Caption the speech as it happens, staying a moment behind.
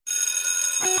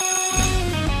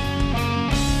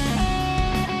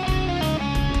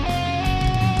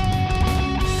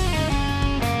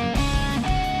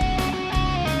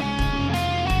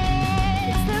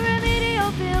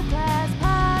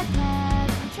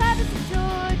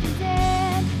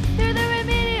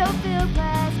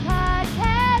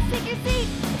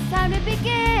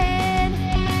begin.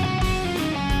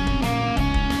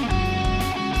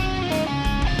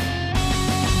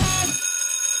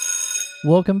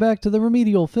 Welcome back to the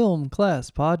Remedial Film Class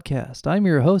Podcast. I'm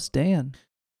your host, Dan.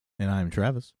 And I'm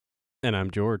Travis. And I'm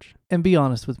George. And be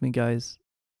honest with me, guys.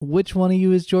 Which one of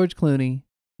you is George Clooney?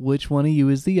 Which one of you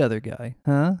is the other guy?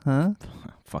 Huh?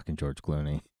 Fucking George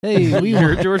Clooney. Hey,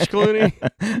 You're George Clooney?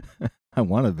 I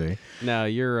want to be. No,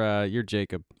 you're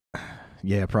Jacob.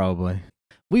 Yeah, probably.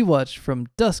 We watched From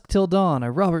Dusk Till Dawn,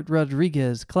 a Robert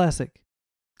Rodriguez classic.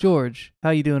 George, how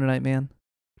you doing tonight, man?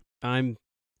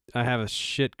 I have a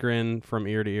shit grin from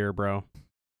ear to ear, bro.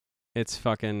 It's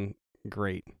fucking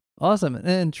great. Awesome.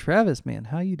 And Travis, man,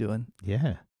 how you doing?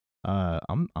 Yeah.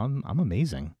 I'm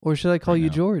amazing. Or should I call Right you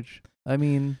now. George? I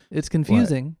mean, it's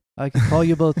confusing. I can call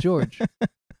you both George.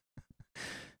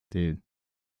 Dude,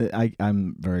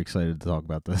 I'm very excited to talk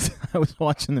about this. I was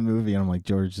watching the movie and I'm like,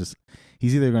 George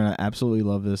he's either going to absolutely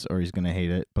love this or he's going to hate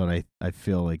it. But I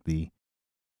feel like the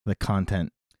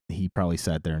content, he probably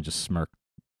sat there and just smirked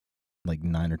like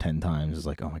 9 or 10 times. It's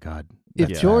like, oh my God. If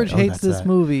that's George that. hates That's this that.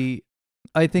 movie,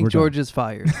 I think We're George done. is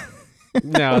fired.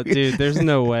 No, dude, there's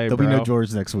no way, There'll bro. be no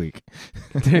George next week.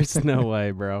 There's no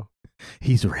way, bro.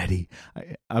 He's ready.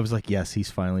 I was like, yes,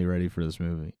 he's finally ready for this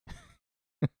movie.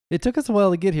 It took us a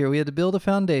while to get here. We had to build a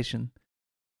foundation.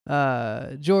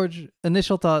 George,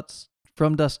 initial thoughts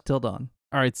from Dusk Till Dawn.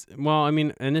 All right. Well, I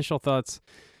mean, initial thoughts.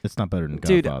 It's not better than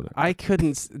Dude, Godfather. I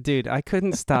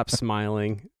couldn't stop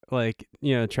smiling. Like,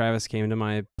 Travis came to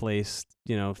my place,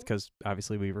 because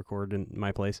obviously we record in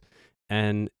my place.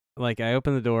 And like, I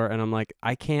opened the door and I'm like,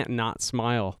 I can't not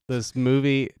smile. This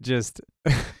movie just...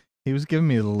 He was giving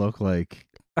me the look like...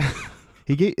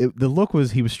 The look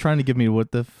was, he was trying to give me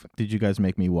what the did you guys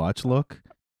make me watch look,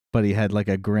 but he had like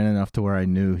a grin enough to where I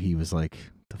knew he was like,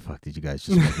 the fuck did you guys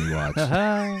just make me watch?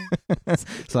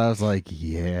 So I was like,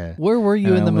 yeah. Where were you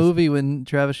And in I the almost- movie when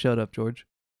Travis showed up, George?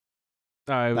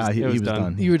 He it was was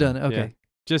done. You were done. Okay. Yeah.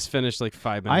 Just finished like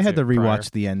 5 minutes. I had to prior.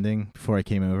 rewatch the ending before I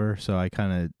came over, so I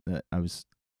kind of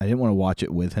I didn't want to watch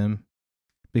it with him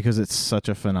because it's such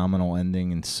a phenomenal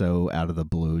ending and so out of the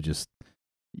blue. Just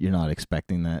you're not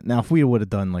expecting that. Now, if we would have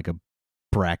done like a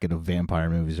bracket of vampire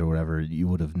movies or whatever, you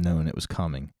would have known it was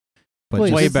coming. But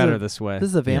Wait, way this is better a- this way. This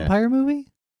is a vampire movie?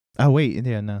 oh wait,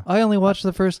 yeah, no. I only watched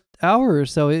the first hour or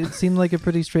so. It seemed like a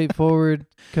pretty straightforward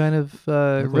kind of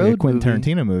Looked road like a Quentin movie.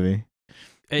 Tarantino movie.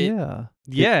 Yeah.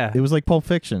 Yeah. It was like Pulp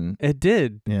Fiction. It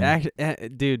did. Yeah.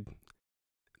 Dude,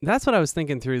 that's what I was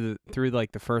thinking through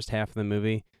like the first half of the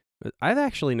movie. I've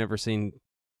actually never seen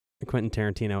Quentin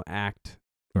Tarantino act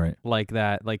Right. like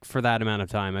that, like for that amount of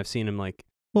time. I've seen him like,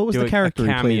 What was do the a character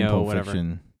he played in cameo, Pulp whatever.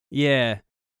 Fiction? yeah,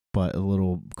 But a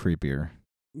little creepier.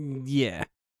 yeah.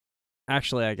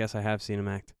 Actually, I guess I have seen him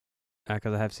act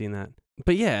because I have seen that.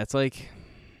 But yeah, it's like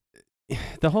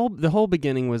the whole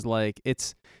beginning was like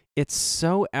it's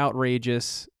so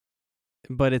outrageous,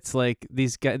 but it's like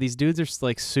these dudes are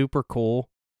like super cool.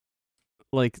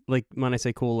 Like when I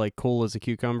say cool, like cool as a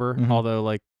cucumber. Mhm. Although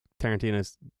like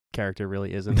Tarantino's character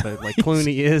really isn't, but like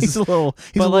Clooney is. He's a little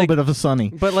like- bit of a Sonny.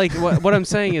 But like what I'm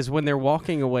saying is when they're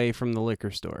walking away from the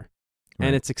liquor store Right.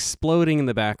 and it's exploding in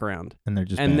the background And they're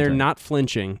just and they're bantering. not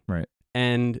flinching. Right.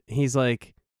 And he's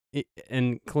like,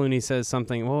 and Clooney says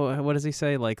something, well, what does he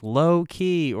say? Like low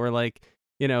key or like,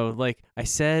 like I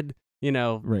said,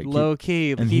 Right, low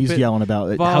key. and keep he's it, yelling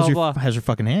about blah, how's blah. your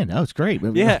fucking hand? Oh, it's great.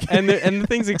 Yeah, and the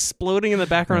thing's exploding in the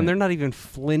background. Right. They're not even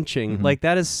flinching. Mhm. Like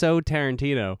that is so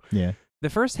Tarantino. yeah. The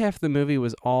first half of the movie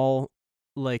was all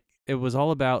like it was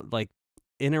all about like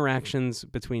interactions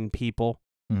between people,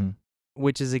 Mhm.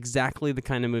 which is exactly the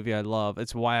kind of movie I love.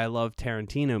 It's why I love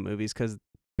Tarantino movies because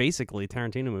basically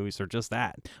Tarantino movies are just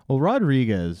that. Well,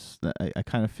 Rodriguez, I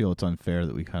kind of feel it's unfair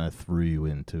that we kind of threw you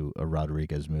into a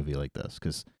Rodriguez movie like this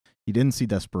because you didn't see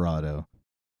Desperado,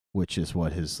 which is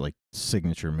what his like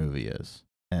signature movie is,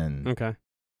 and Okay.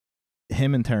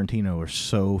 him and Tarantino are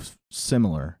so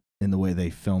similar in the way they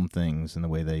film things and the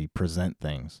way they present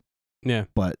things. Yeah.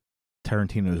 But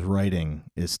Tarantino's writing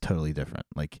is totally different.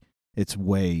 Like it's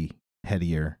way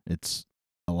headier. It's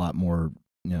a lot more,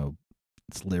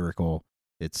 it's lyrical.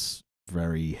 It's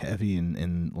very heavy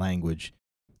in language.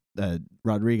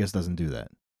 Rodriguez doesn't do that.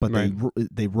 But Right.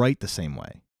 they write the same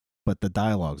way, but the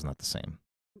dialogue's not the same.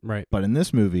 Right. But in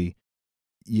this movie,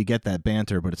 you get that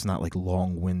banter, but it's not like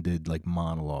long-winded like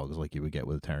monologues like you would get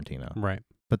with Tarantino. Right.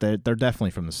 But they're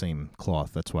definitely from the same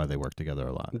cloth. That's why they work together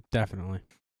a lot. Definitely.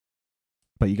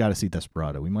 But you got to see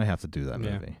Desperado. We might have to do that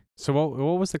Yeah. movie. So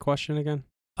what was the question again?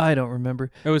 I don't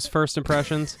remember. It was first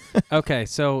impressions. Okay,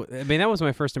 so I mean that was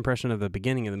my first impression of the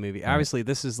beginning of the movie. Right. Obviously,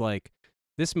 this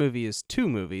This movie is 2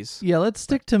 movies. Yeah, let's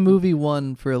stick to movie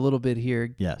 1 for a little bit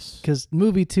here, Yes. because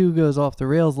movie 2 goes off the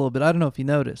rails a little bit. I don't know if you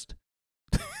noticed.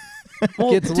 Well,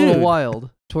 Gets a little dude.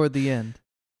 wild toward the end.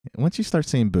 Once you start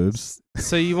seeing boobs,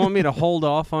 So you want me to hold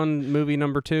off on movie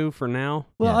number 2 for now?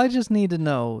 Well, Yeah. I just need to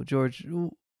know, George,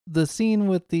 the scene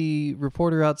with the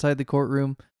reporter outside the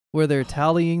courtroom where they're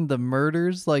tallying the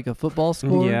murders like a football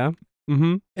score. Yeah.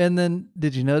 Mm-hmm. And then,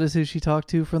 did you notice who she talked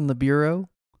to from the bureau?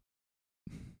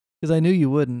 Because I knew you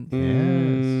wouldn't.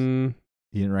 you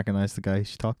didn't recognize the guy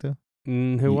she talked to?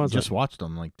 Who was Just it? watched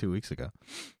him like 2 weeks ago.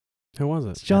 Who was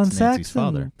It's it? John That's Nancy's Saxon,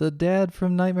 father. the dad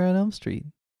from Nightmare on Elm Street.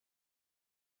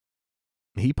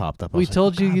 He popped up. I We was like,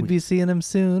 told oh, you God, you'd be seeing him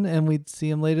soon, and we'd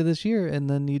see him later this year, and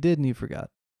then you did, and you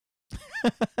forgot.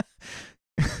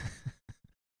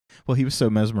 Well, he was so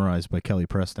mesmerized by Kelly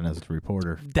Preston as the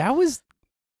reporter. That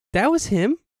was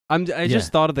him? I Yeah.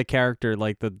 just thought of the character,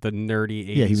 like the nerdy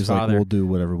 80s Yeah, he was father. like, "We'll do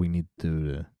whatever we need to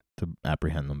do to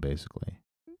apprehend them." Basically,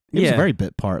 it was a very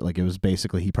bit part. Like it was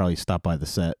basically he probably stopped by the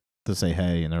set to say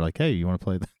hey, and they're like, "Hey, you want to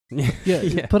play?"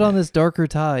 Yeah, put on this darker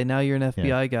tie. Now you're an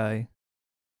FBI guy.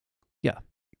 Yeah,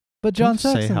 but Can John you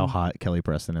just Saxon. say how hot Kelly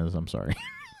Preston is. I'm sorry,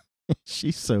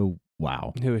 she's so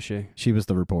wow. Who is she? She was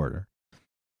the reporter.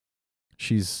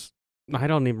 She's I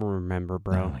don't even remember,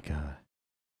 bro. Oh my god,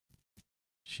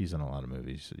 she's in a lot of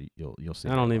movies. So you'll see.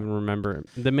 I her don't a lot. even remember.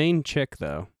 The main chick,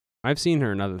 though. I've seen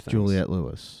her in other things. Juliette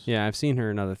Lewis. Yeah, I've seen her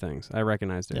in other things. I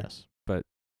recognized her. Yes.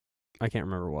 I can't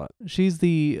remember what. She's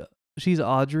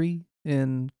Audrey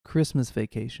in Christmas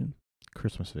Vacation.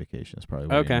 Christmas Vacation is probably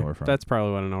where Okay, you know her from. that's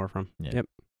probably what I know her from. Yeah. Yep.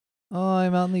 Oh,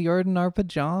 I'm out in the yard in our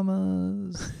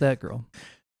pajamas. That girl.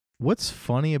 What's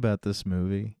funny about this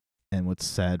movie and what's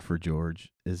sad for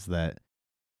George is that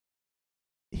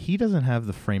he doesn't have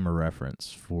the frame of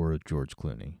reference for George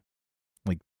Clooney.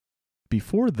 Like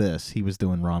before this, he was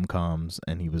doing rom-coms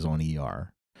and he was on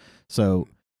ER. So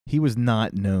he was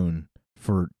not known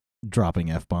for dropping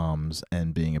F-bombs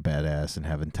and being a badass and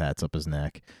having tats up his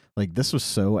neck. Like this was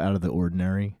so out of the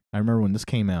ordinary. I remember when this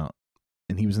came out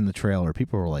and he was in the trailer,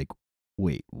 people were like,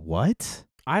 "Wait, what?"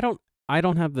 I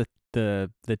don't have the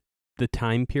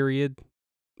time period.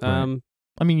 Right.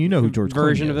 I mean, you know who George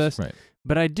version Clooney of is, this. right?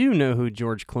 But I do know who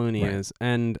George Clooney Right. is,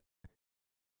 and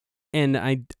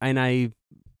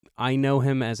I know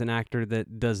him as an actor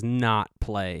that does not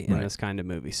play in Right. this kind of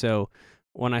movie. So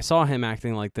when I saw him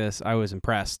acting like this, I was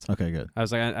impressed. Okay, good. I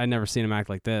was like, I'd never seen him act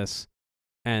like this,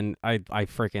 and I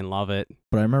freaking love it.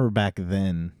 But I remember back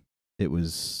then, it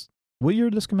was... What year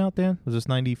did this come out, Dan? Was this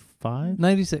 95?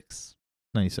 96.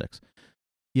 96.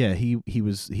 Yeah, he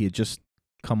had just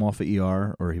come off of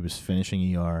ER, or he was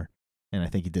finishing ER, and I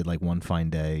think he did like One Fine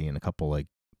Day and a couple like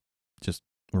just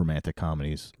romantic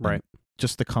comedies. And Right.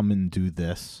 just to come and do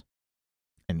this,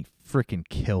 and he freaking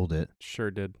killed it.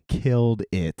 Sure did. Killed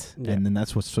it. Yeah. And then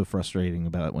that's what's so frustrating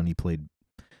about it when he played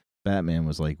Batman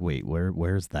was like, wait,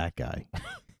 where's that guy?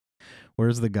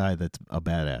 Where's the guy that's a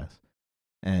badass?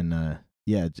 And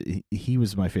yeah, he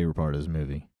was my favorite part of this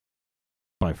movie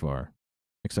by far,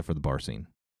 except for the bar scene.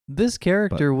 This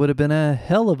character would have been a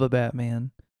hell of a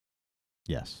Batman.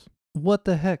 Yes, What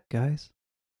the heck, guys?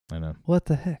 I know. What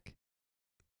the heck?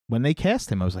 When they cast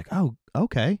him, I was like, oh,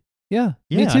 okay. Yeah,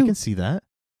 Yeah, me I too. can see that.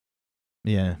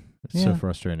 Yeah, it's Yeah. so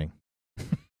frustrating.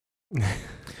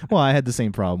 Well, I had the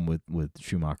same problem with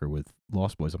Schumacher with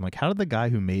Lost Boys. I'm like, how did the guy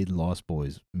who made Lost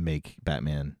Boys make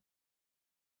Batman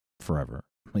Forever?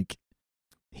 Like,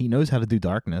 he knows how to do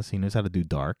darkness. He knows how to do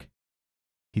dark.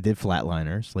 He did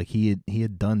Flatliners. Like, he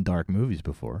had done dark movies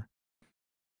before.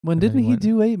 When And then didn't he he went-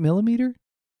 do 8mm?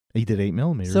 He did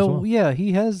 8mm So as well. yeah,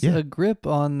 he has Yeah. a grip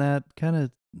on that kind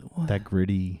of. That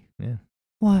gritty, yeah.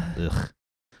 What? Ugh.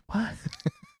 What?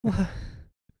 What?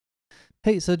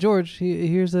 Hey, so George,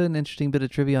 here's an interesting bit of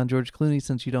trivia on George Clooney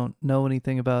since you don't know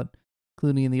anything about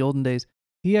Clooney in the olden days.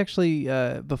 He actually,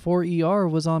 before ER,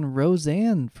 was on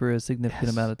Roseanne for a significant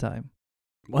Yes. amount of time.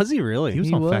 Was he really? He was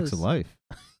He on Facts of was. Life.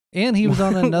 And he was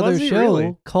on another Was he show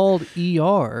really? called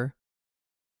ER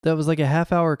that was like a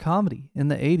half-hour comedy in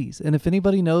the 80s. And if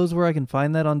anybody knows where I can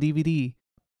find that on DVD,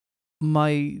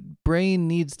 my brain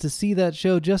needs to see that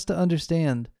show just to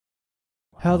understand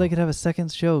how they Wow. could have a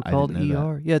second show I called didn't know that.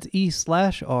 ER. Yeah, it's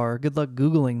E/R. Good luck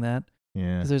Googling that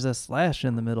Yeah. because there's a slash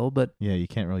in the middle. But Yeah, you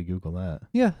can't really Google that.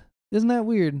 yeah, isn't that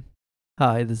weird?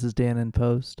 Hi, this is Dan in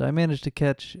Post. I managed to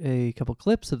catch a couple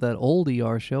clips of that old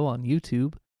ER show on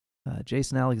YouTube.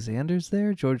 Jason Alexander's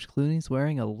there. George Clooney's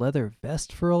wearing a leather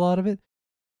vest for a lot of it.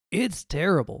 It's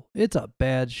terrible. It's a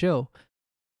bad show.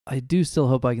 I do still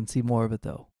hope I can see more of it,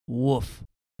 though. Woof.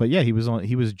 But yeah, he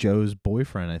was Joe's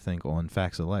boyfriend, I think, on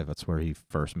Facts of Life. That's where he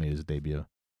first made his debut.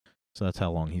 So that's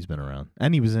how long he's been around.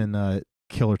 And he was in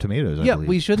Killer Tomatoes. I Yeah, believe.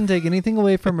 we shouldn't take anything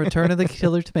away from Return of the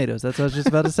Killer Tomatoes. That's what I was just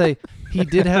about to say. He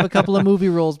did have a couple of movie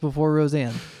roles before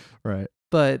Roseanne, Right.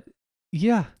 but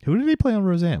yeah, Who did he play on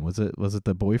Roseanne? Was it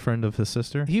the boyfriend of his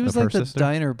sister? he was Of her like the sister?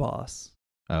 diner boss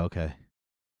Oh, okay.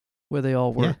 where they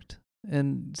all Yeah. worked,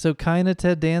 and so kind of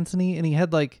Ted Danson-y, and he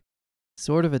had like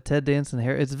sort of a Ted Danson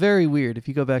hair. It's very weird if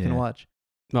you go back and Yeah. watch.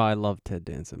 No, I love Ted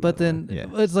Danson. But by the then way.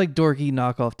 Yeah. it's like dorky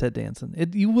knockoff Ted Danson.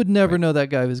 You would never Right. know that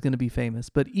guy was going to be famous.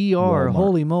 But ER, Walmart.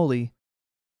 holy moly,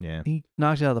 Yeah. he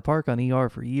knocked it out of the park on ER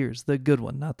for years. The good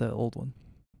one, not the old one.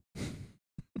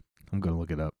 I'm gonna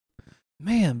look it up.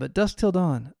 Man, but Dusk Till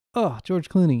Dawn. Oh, George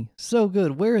Clooney, so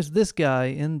good. Where is this guy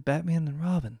in Batman and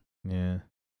Robin? Yeah.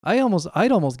 I'd almost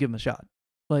give him a shot.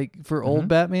 Like for old Mhm.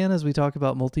 Batman, as we talk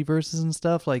about multiverses and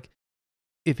stuff. Like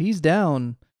if he's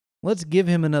down, let's give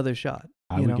him another shot.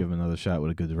 I would give him another shot with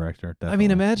a good director. I mean,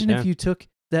 definitely. imagine Yeah. if you took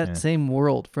that Yeah. same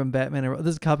world from Batman and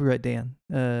this is copyright Dan,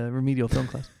 remedial film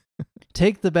class.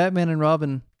 Take the Batman and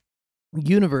Robin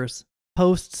universe,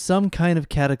 post some kind of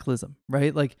cataclysm,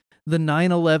 right? Like the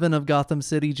 9/11 of Gotham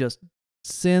City just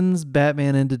sends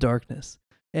Batman into darkness.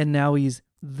 And now he's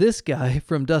this guy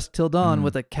from Dusk Till Dawn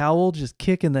with a cowl just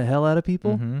kicking the hell out of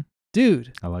people. Mhm.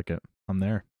 Dude, I like it. I'm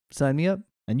there. sign me up.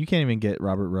 And you can't even get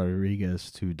Robert Rodriguez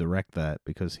to direct that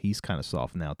because he's kind of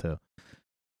soft now too.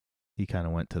 He kind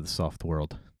of went to the soft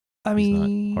world. I He's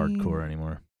mean, not hardcore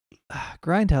anymore.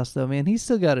 Grindhouse though, man, he's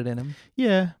still got it in him.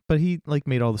 Yeah, but he like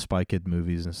made all the Spy Kid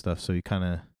movies and stuff, so he kind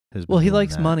of has. Well, been he doing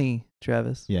likes that. money,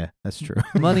 Travis. Yeah, that's true.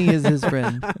 Money is his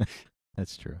friend.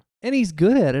 That's true. And he's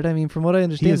good at it. I mean, from what I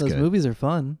understand, is those good. movies are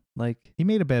fun. Like, He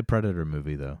made a bad Predator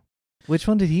movie though. which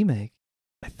one did he make?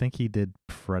 I think he did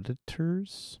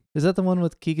Predators. Is that the one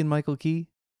with Keegan-Michael Key?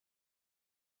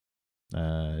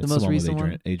 It's most the one recent with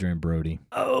one? Adrian Brody.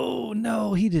 Oh,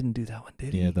 no, he didn't do that one,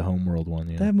 did he? Yeah, the Homeworld one.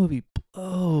 Yeah. That movie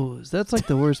blows. That's like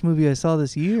the worst movie I saw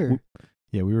this year.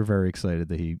 Yeah, we were very excited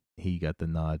that he got the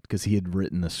nod because he had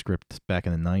written the script back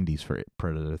in the 90s for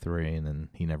Predator 3, and then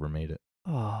he never made it.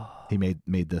 Oh, He made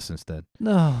this instead.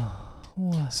 no.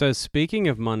 What? So speaking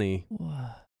of money,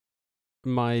 What?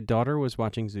 my daughter was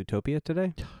watching Zootopia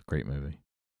today, Great movie.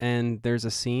 and there's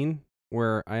a scene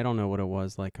where I don't know what it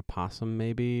was, like a possum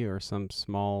maybe or some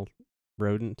small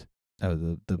rodent.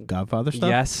 Oh, the Godfather stuff?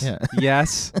 Yes. Yeah.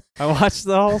 Yes. I watched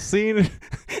the whole scene.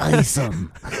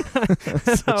 Awesome. And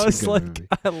Such a I was good like, movie.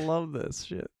 I love this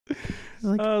shit.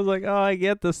 Like- I was like, oh, I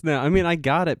get this now. I mean, I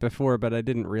got it before, but I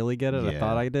didn't really get it. I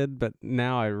thought Yeah. I did, but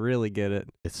now I really get it.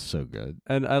 It's so good.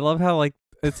 And I love how, like,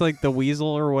 it's like the weasel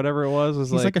or whatever it was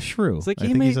He's like a shrew. it's like I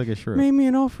he think he's made- like a shrew. made me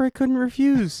an offer I couldn't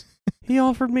refuse. He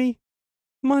offered me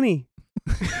money.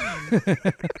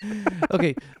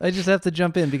 Okay, I just have to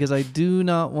jump in because I do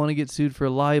not want to get sued for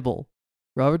libel.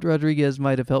 Robert Rodriguez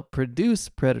might have helped produce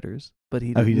Predators, but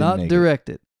he Oh, did he didn't not make it. direct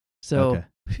it. So, Okay.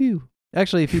 phew.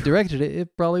 Actually, if he directed it, it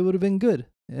probably would have been good.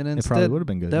 And It probably instead, would have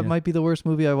been good. that yeah. might be the worst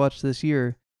movie I watched this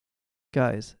year.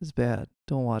 Guys, it's bad.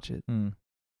 Don't watch it.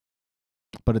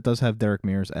 But it does have Derek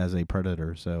Mears as a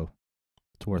Predator, so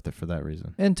it's worth it for that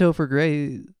reason. And Topher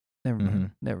Gray. Never mind.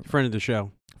 Mhm. Never mind. Friend of the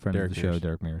show. Friend Derek of the show, Mears.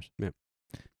 Derek Mears. Yep.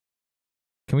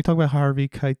 Can we talk about Harvey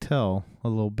Keitel a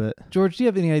little bit? George, do you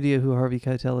have any idea who Harvey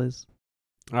Keitel is?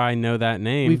 I know that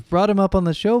name. We've brought him up on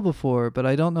the show before, but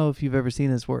I don't know if you've ever seen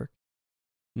his work.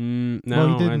 No.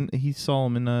 Well, he didn't. He saw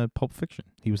him in Pulp Fiction.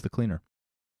 He was the cleaner.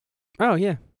 Oh,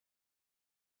 yeah.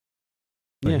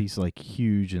 But Yeah. he's like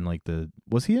huge and like the.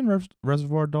 Was he in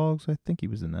Reservoir Dogs? I think he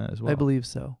was in that as well. I believe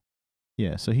so.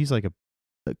 Yeah, so he's like a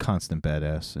constant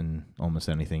badass in almost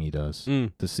anything he does.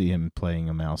 Mm. To see him playing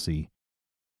a mousy,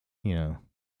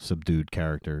 subdued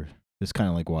character, it's kind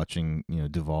of like watching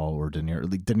Duvall or De Niro,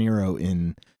 like De Niro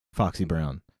in Foxy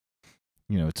Brown.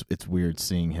 It's weird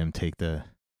seeing him take the.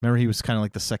 Remember, he was kind of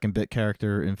like the second bit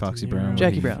character in Foxy De Brown. Niro where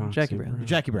Jackie he- Brown. Jackie Brown.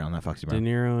 Jackie Brown, not Foxy De Brown.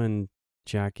 Niro and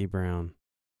Jackie Brown.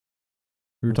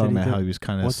 We were What talking did he about do? how he was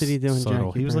kind of. What did he do in subtle.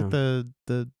 Jackie He was like Brown?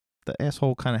 the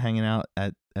asshole, kind of hanging out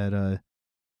at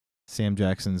Sam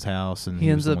Jackson's house, and He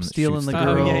ends was the up one that stealing shoots the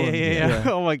Oh, girl. yeah, and-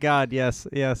 yeah. Oh, my God. Yes.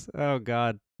 Yes. Oh,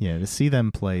 God. Yeah, to see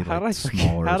them play How like did I forget-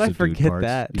 smaller, how did I subdued forget parts,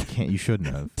 that? You can't. You shouldn't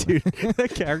have, Dude,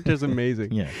 that character's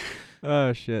amazing. Yeah,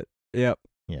 Oh, shit. Yep.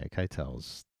 yeah.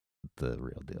 Keitel's the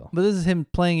real deal. But this is him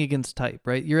playing against type,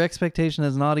 right? Your expectation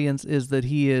as an audience is that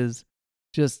he is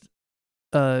just,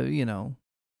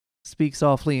 speak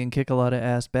softly and kick a lot of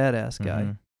ass badass guy.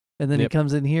 Mhm. And then he Yep.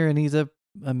 comes in here and he's a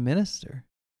minister.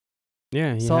 Yeah,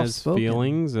 he has Soft-spoken.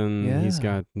 feelings and he's Yeah.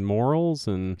 got morals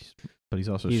and But he's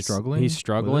also he's struggling. He's with it,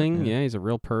 struggling. Yeah, he's a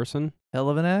real person. Hell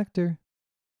of an actor.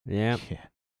 Yeah. Yeah.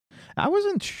 I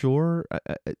wasn't sure.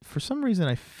 For some reason,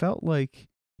 I felt like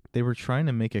they were trying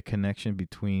to make a connection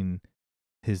between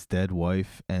his dead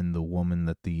wife and the woman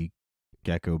that the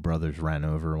Gecko brothers ran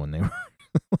over when they were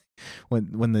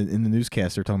when in the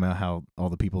newscast they're talking about how all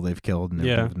the people they've killed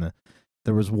and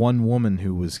there was one woman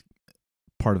who was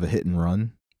part of a hit and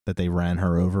run that they ran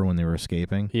her over when they were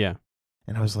escaping. Yeah.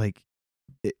 And I was like,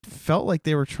 it felt like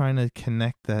they were trying to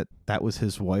connect that was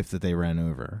his wife that they ran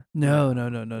over. No.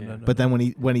 But then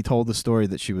when he told the story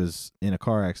that she was in a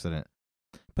car accident,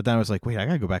 but then I was like, wait, I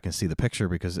gotta go back and see the picture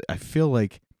because I feel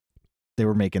like they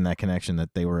were making that connection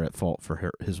that they were at fault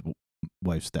for his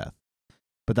wife's death.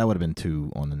 But that would have been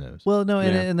too on the nose. Well, no,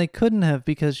 Yeah. and they couldn't have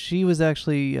because she was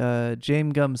actually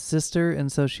James Gumm's sister,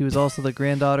 and so she was also the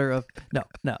granddaughter of. No,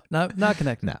 not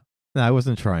connected. No, I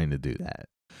wasn't trying to do that.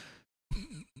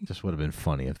 Just would have been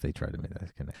funny if they tried to make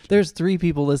that connection. There's 3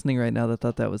 people listening right now that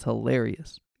thought that was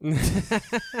hilarious.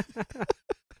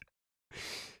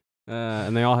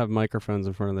 And they all have microphones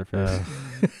in front of their face.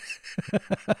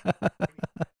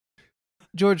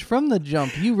 George, from the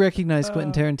jump, you recognized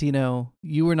Quentin Tarantino.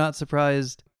 You were not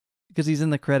surprised because he's in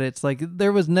the credits. Like,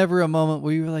 there was never a moment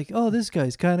where you were like, "Oh, this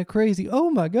guy's kind of crazy. Oh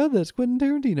my God, that's Quentin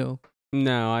Tarantino."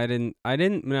 No, I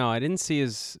didn't see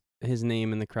his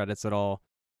name in the credits at all.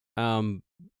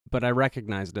 But I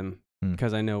recognized him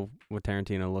because I know what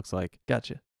Tarantino looks like.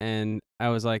 Gotcha. And I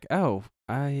was like, "Oh,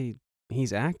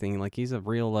 he's acting like he's a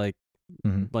real like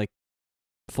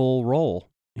full role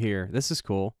here. This is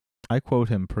cool." I quote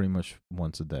him pretty much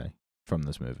once a day from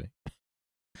this movie.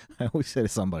 I always say to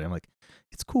somebody, I'm like,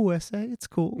 "It's cool, S.A. It's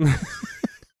cool."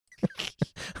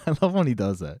 I love when he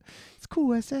does that. It's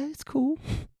cool, S.A. It's cool.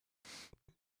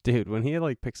 Dude, when he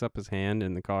like picks up his hand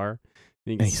in the car,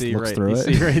 you can And he see looks right, through you it.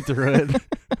 see right through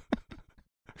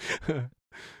it.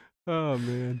 Oh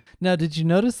man! Now, did you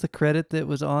notice the credit that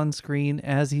was on screen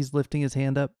as he's lifting his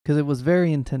hand up? Because it was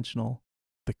very intentional.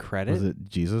 The credit? Was it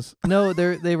Jesus? No,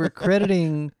 they were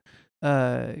crediting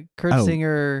Kurt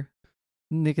Singer,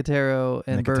 Nicotero,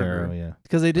 and Berger. Nicotero, yeah.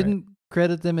 Because they didn't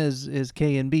credit them as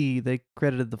K and B. They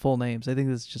credited the full names. I think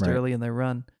this is just early in their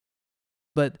run.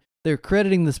 But they're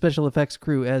crediting the special effects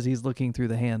crew as he's looking through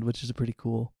the hand, which is a pretty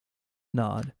cool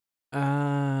nod.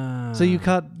 So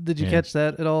did you catch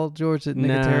that at all, George, that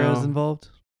Nicotero's involved?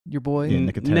 Your boy? Yeah,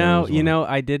 Nicotero no, was you one. know,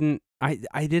 I didn't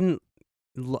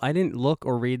look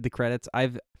or read the credits.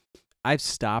 I've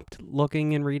stopped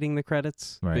looking and reading the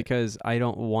credits because I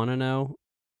don't want to know.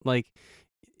 Like,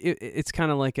 it's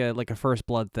kind of like a First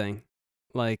Blood thing.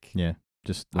 Like, yeah,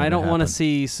 just I don't want to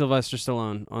see Sylvester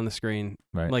Stallone on the screen.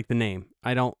 Right. Like the name.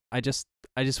 I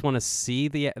just want to see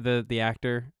the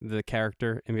actor, the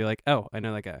character, and be like, oh, I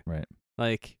know that guy. Right.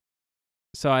 Like,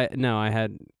 so I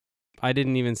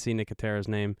didn't even see Nicotero's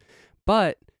name,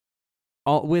 but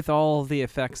with all the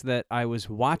effects that I was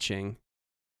watching.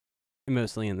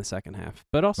 Mostly in the second half,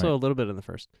 but also a little bit in the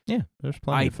first. Yeah, there's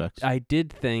plenty of effects. I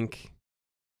did think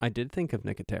of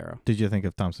Nicotero. Did you think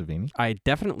of Tom Savini? I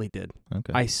definitely did.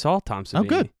 Okay. I saw Tom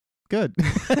Savini. Oh, good.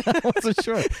 I wasn't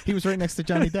sure. He was right next to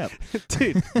Johnny Depp.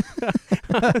 Dude.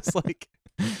 I was like...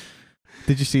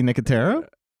 Did you see Nicotero?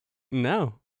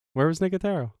 No. Where was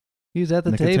Nicotero? He was at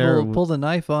the table, pulled a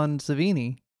knife on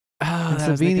Savini. Oh,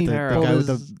 Savini The pulled guy his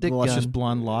with the dick luscious gun.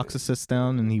 blonde locks sits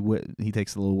down and he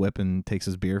takes a little whip and takes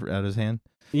his beer out of his hand.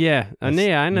 Yeah, I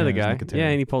know the guy. Nicotero. Yeah,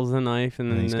 and he pulls the knife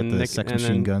and then he's got the sex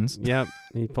machine guns. Yep,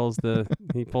 he pulls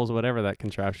whatever that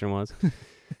contraption was.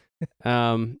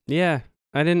 Yeah,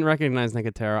 I didn't recognize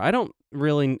Nicotero. I don't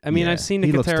really. I mean, I've seen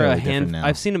he looks Nicotero totally different now.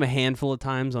 I've seen him a handful of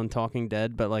times on Talking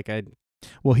Dead, but like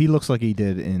Well, he looks like he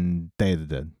did in Day of the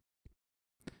Dead.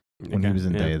 When he okay, was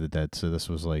in yeah. Day of the Dead, so this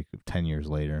was like 10 years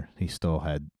later. He still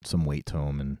had some weight to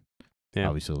him and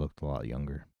obviously looked a lot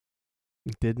younger.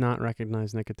 Did not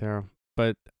recognize Nicotero,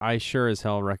 but I sure as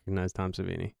hell recognize Tom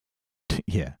Savini.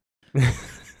 Yeah.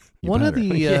 One of better.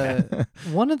 the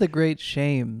one of the great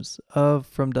shames of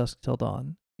From Dusk Till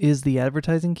Dawn is the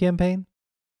advertising campaign.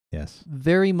 Yes.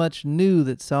 Very much knew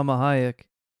that Salma Hayek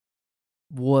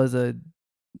was a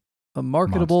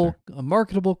marketable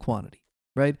quantity,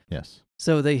 right? Yes.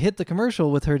 So they hit the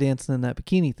commercial with her dancing in that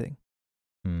bikini thing.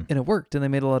 And it worked, and they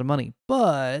made a lot of money.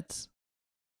 But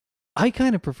I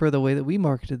kind of prefer the way that we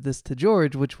marketed this to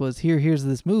George, which was, here's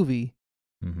this movie.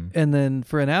 Mm-hmm. And then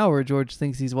for an hour, George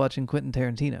thinks he's watching Quentin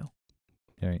Tarantino.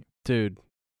 Right. Dude,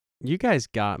 you guys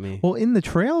got me. Well, in the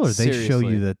trailer, they show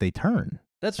Seriously. you that they turn.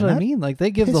 That's And what I that mean. Like,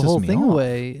 they give the pisses whole me thing off.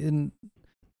 away. And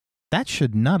That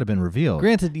should not have been revealed.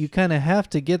 granted, you kind of have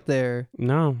to get there.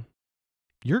 No.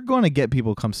 You're going to get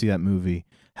people come see that movie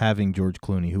having George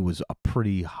Clooney, who was a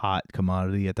pretty hot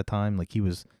commodity at the time. Like, he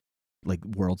was like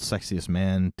world's sexiest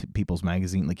man to People's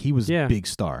Magazine. Like, he was a big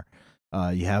star.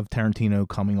 You have Tarantino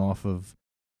coming off of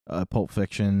Pulp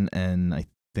Fiction and I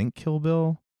think Kill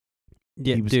Bill.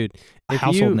 Yeah, He was dude. a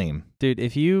household name. Dude,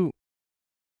 if you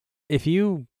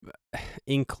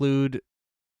include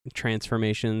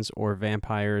transformations or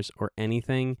vampires or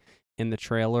anything in the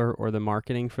trailer or the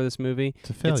marketing for this movie, It's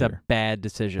a failure. it's a bad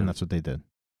decision. And that's what they did.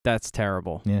 That's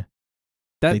terrible. Yeah.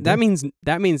 That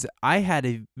means I had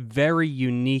a very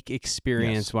unique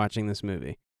experience watching this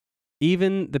movie.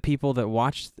 Even the people that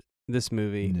watched this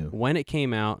movie when it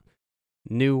came out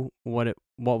knew what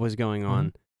was going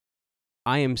on.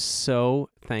 I am so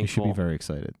thankful. You should be very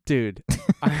excited, dude.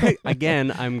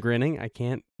 I'm grinning. I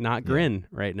can't not grin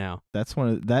right now. That's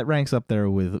that ranks up there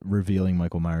with revealing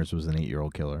Michael Myers was an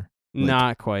 8-year-old killer. Like,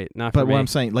 not quite. Not. But for me. what I'm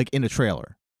saying, like in a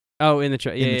trailer. Oh, in the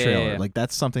trailer. Yeah. Like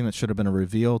that's something that should have been a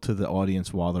reveal to the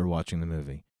audience while they're watching the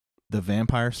movie. The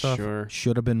vampire stuff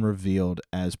should have been revealed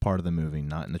as part of the movie,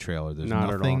 not in the trailer. There's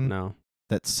not nothing at all, no.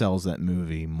 that sells that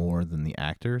movie more than the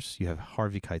actors. You have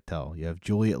Harvey Keitel. You have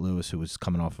Juliette Lewis, who was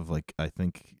coming off of I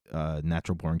think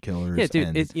Natural Born Killers. Yeah,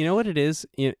 dude. It's, you know what it is?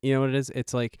 You know what it is?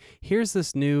 It's like, here's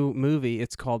this new movie.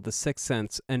 It's called The Sixth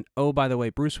Sense. And oh, by the way,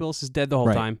 Bruce Willis is dead the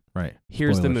whole time. Right.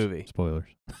 Here's the movie. Spoilers.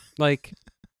 Like.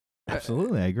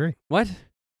 Absolutely, I agree. What?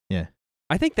 Yeah.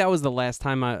 I think that was the last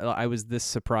time I was this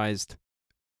surprised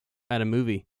at a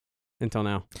movie until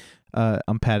now.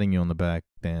 I'm patting you on the back,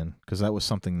 Dan, because that was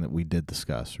something that we did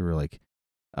discuss. We were like,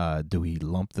 do we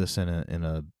lump this in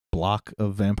a block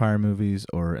of vampire movies,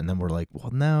 and then we're like,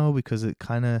 well, no, because it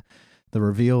kind of, the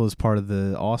reveal is part of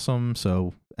the awesome.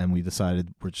 So, and we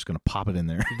decided we're just gonna pop it in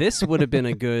there. This would have been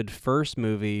a good first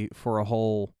movie for a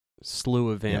whole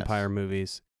slew of vampire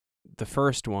movies. The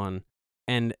first one,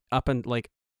 and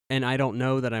and I don't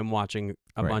know that I'm watching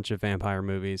a bunch of vampire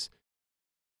movies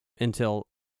until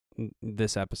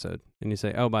this episode. And you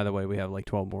say, oh, by the way, we have like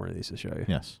 12 more of these to show you.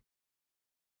 Yes.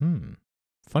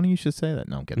 Funny you should say that.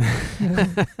 No, I'm kidding.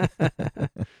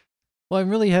 Well, I'm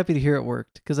really happy to hear it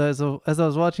worked, because as I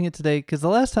was watching it today, because the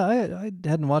last time I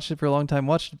hadn't watched it for a long time,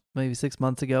 watched it maybe 6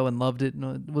 months ago and loved it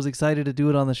and was excited to do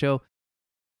it on the show.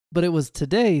 But it was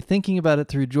today, thinking about it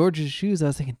through George's shoes, I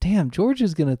was thinking, damn, George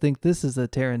is going to think this is a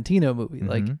Tarantino movie. Mm-hmm.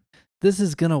 Like, this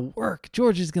is going to work.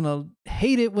 George is going to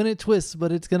hate it when it twists,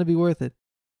 but it's going to be worth it.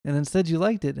 And instead you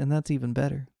liked it, and that's even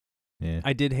better. Yeah.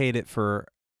 I did hate it for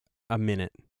a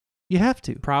minute. You have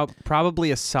to.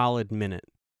 Probably a solid minute.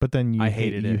 But then you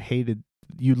hated it.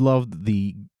 You loved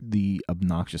the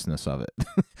obnoxiousness of it.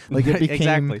 Like it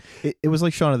became, exactly. It was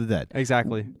like Shaun of the Dead.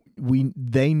 Exactly.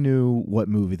 They knew what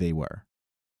movie they were.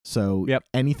 So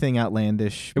anything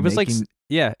outlandish. It was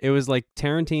it was like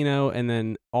Tarantino, and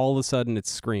then all of a sudden it's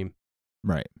Scream.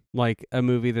 Right. Like a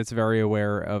movie that's very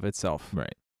aware of itself.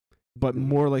 Right. But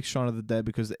more like Shaun of the Dead,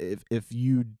 because if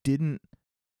you didn't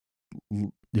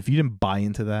buy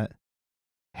into that,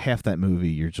 half that movie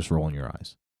you're just rolling your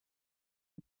eyes.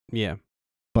 Yeah.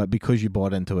 But because you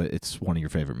bought into it, it's one of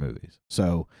your favorite movies.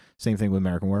 So same thing with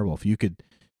American Werewolf. You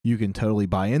can totally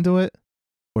buy into it,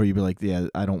 or you'd be like, yeah,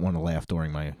 I don't want to laugh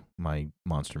during my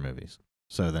monster movies.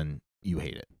 So then you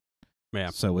hate it. Yeah.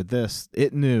 So with this,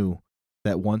 it knew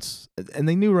that once, and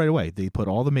they knew right away. They put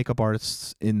all the makeup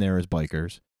artists in there as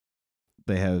bikers.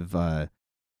 They have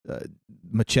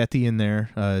Machete in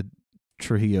there.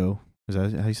 Trujillo, is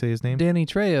that how you say his name? Danny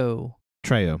Trejo,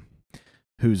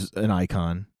 who's an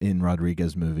icon in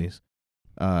Rodriguez movies.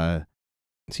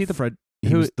 See the Fred.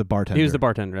 He was the bartender. He was the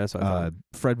bartender. That's what I thought.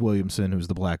 Fred Williamson, who's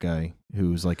the black guy,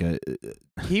 who's like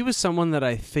he was someone that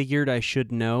I figured I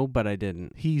should know, but I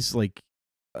didn't. He's like.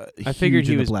 I figured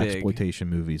he was black big. Exploitation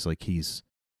movies. Like he's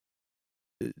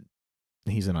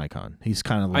an icon. He's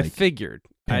kind of like I figured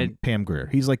Pam Grier.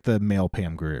 He's like the male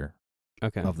Pam Grier.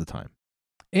 Okay. Of the time.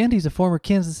 And he's a former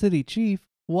Kansas City Chief.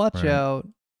 Watch out.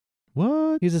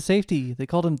 What? He's a safety. They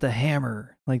called him the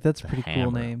Hammer. Like, that's a pretty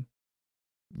cool name.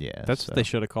 Yeah. That's what they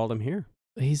should have called him here.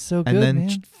 He's so good, and then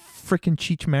man. Frickin'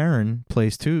 Cheech Marin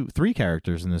plays 3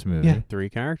 characters in this movie. Yeah. 3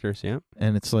 characters, yeah.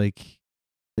 And it's like,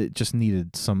 it just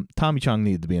needed Tommy Chong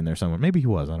needed to be in there somewhere. Maybe he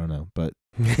was, I don't know. But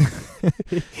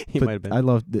he might have been. I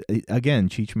loved again,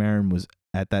 Cheech Marin was,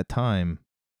 at that time,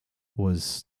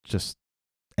 was just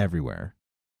everywhere.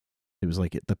 It was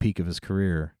like at the peak of his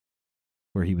career,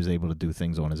 where he was able to do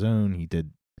things on his own. He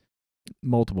did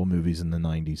multiple movies in the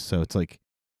 90s. So it's like,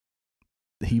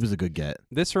 he was a good get.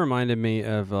 This reminded me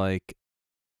of like,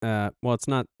 well, it's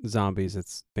not zombies,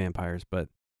 it's vampires, but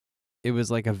it was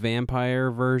like a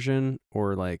vampire version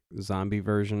or like zombie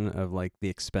version of like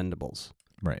The Expendables.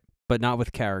 Right. But not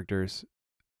with characters.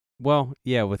 Well,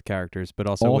 yeah, with characters, but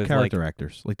also all with character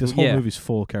actors. Like this whole movie's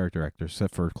full of character actors,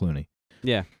 except for Clooney.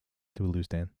 Yeah. Do we lose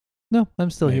Dan? No, I'm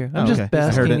still Wait. here. I'm Oh, just okay.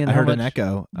 basking in I how heard much. an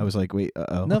echo. I was like, wait,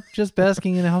 uh-oh. Nope, just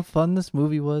basking in how fun this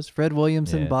movie was. Fred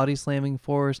Williamson Yeah. body slamming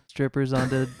 4 strippers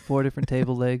onto 4 different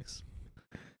table legs.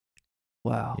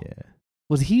 Wow. Yeah.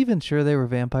 Was he even sure they were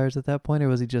vampires at that point, or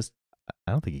was he just...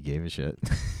 I don't think he gave a shit.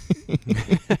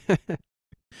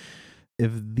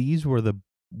 If these were the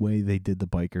way they did the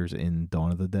bikers in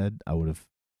Dawn of the Dead, I would have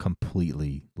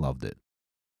completely loved it.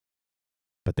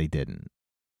 But they didn't.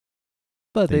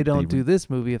 But they They don't do this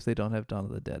movie if they don't have Dawn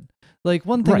of the Dead. Like,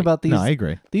 one thing about these... No, I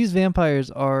agree. These vampires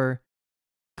are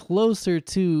closer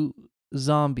to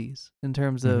zombies in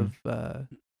terms of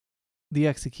the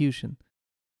execution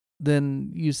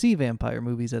than you see vampire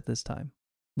movies at this time.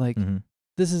 Like,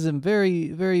 this is in very,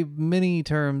 very many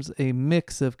terms a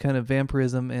mix of kind of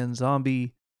vampirism and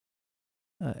zombie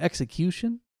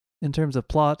execution in terms of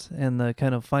plot and the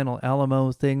kind of final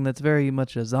Alamo thing that's very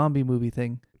much a zombie movie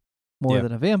thing more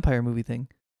than a vampire movie thing.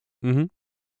 Mm-hmm. Of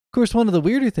course, one of the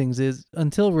weirder things is,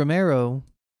 until Romero,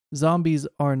 zombies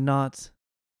are not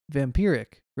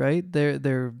vampiric, right?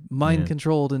 They're mind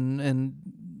controlled and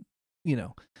you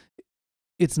know,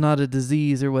 it's not a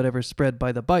disease or whatever spread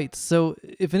by the bites. So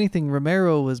if anything,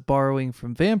 Romero was borrowing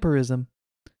from vampirism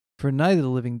for Night of the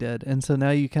Living Dead, and so now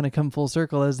you kind of come full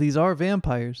circle as these are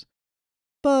vampires.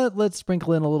 But let's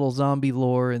sprinkle in a little zombie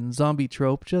lore and zombie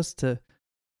trope just to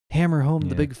hammer home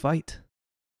the big fight.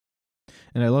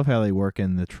 And I love how they work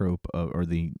in the trope of, or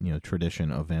the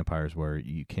tradition of vampires where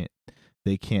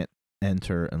they can't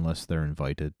enter unless they're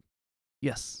invited.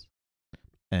 Yes.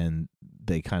 And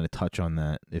they kind of touch on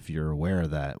that, if you're aware of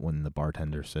that, when the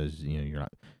bartender says, you're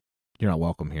not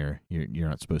welcome here. You're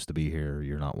not supposed to be here.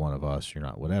 You're not one of us. You're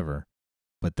not whatever.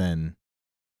 But then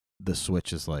the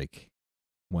switch is like,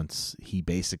 once he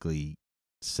basically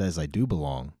says, I do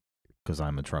belong because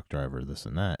I'm a truck driver, this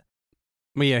and that.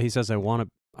 Well, yeah, he says, I want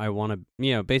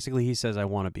to, basically he says, I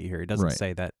want to be here. He doesn't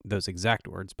say those exact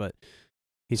words, but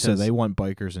he says. So they want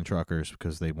bikers and truckers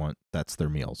because that's their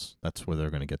meals. That's where they're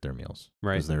going to get their meals.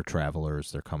 Right. Because they're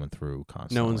travelers. They're coming through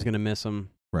constantly. No one's going to miss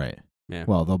them. Right. Yeah.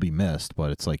 Well, they'll be missed, but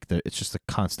it's like it's just a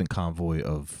constant convoy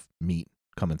of meat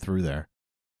coming through there.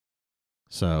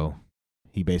 So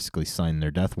he basically signed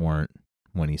their death warrant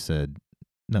when he said,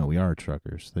 no, we are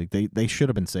truckers. They should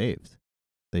have been saved.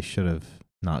 They should have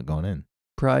not gone in.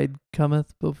 Pride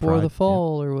cometh before the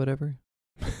fall, or whatever.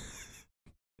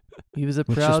 He was a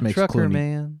proud trucker,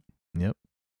 man. Yep.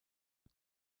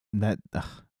 That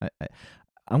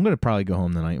I'm gonna probably go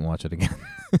home tonight and watch it again.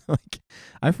 Like,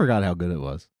 I forgot how good it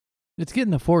was. It's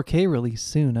getting a 4K release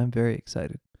soon. I'm very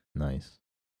excited. Nice.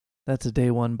 That's a day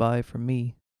one buy from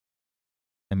me.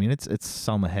 I mean, it's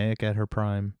Salma Hayek at her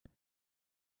prime.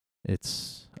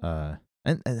 It's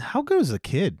and how good is the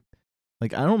kid?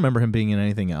 Like, I don't remember him being in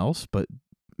anything else, but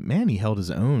man, he held his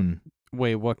own.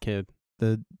 Wait, what kid?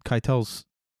 The Keitel's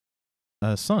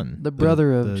son. The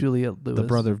brother of Juliette Lewis. The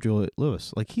brother of Juliette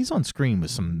Lewis. Like, he's on screen with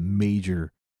some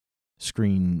major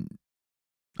screen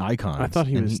icons. I thought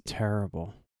he was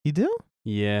terrible. You do?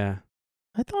 Yeah.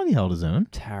 I thought he held his own.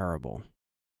 Terrible.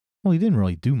 Well, he didn't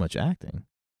really do much acting.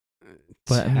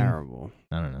 But terrible.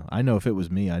 I don't know. I know if it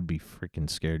was me, I'd be freaking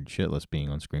scared shitless being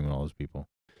on screen with all those people.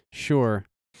 Sure.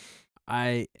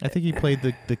 I think he played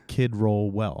the kid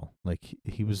role well. Like,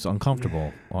 he was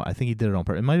uncomfortable. Well, I think he did it on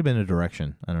purpose. It might have been a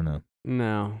direction. I don't know.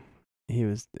 No.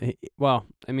 Well,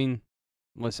 I mean,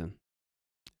 listen.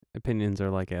 Opinions are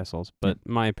like assholes, but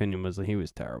my opinion was that he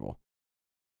was terrible.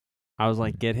 I was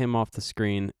like, get him off the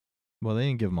screen. Well, they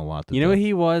didn't give him a lot to do. You know what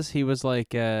he was? He was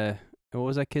like, what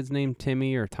was that kid's name?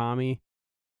 Timmy or Tommy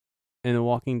in The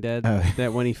Walking Dead? Oh.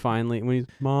 That when he's,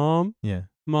 Mom? Yeah.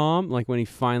 Mom? Like, when he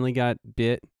finally got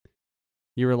bit,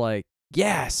 you were like,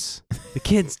 yes, the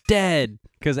kid's dead.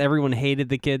 Because everyone hated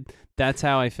the kid. That's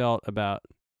how I felt about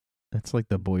That's like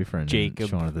the boyfriend Jacob in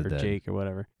Shaun of the Dead. Jake or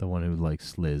whatever. The one who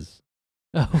likes Liz.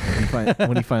 Oh.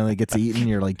 When he finally gets eaten,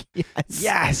 you're like, yes.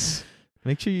 Yes.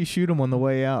 Make sure you shoot him on the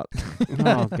way out.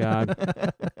 Oh, God.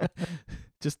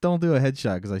 Just don't do a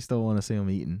headshot because I still want to see him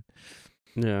eaten.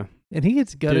 Yeah. And he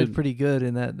gets gutted pretty good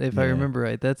in that, if I remember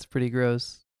right. That's pretty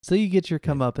gross. So you get your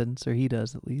comeuppance, or he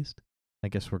does at least. I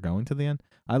guess we're going to the end.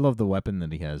 I love the weapon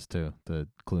that he has, too. The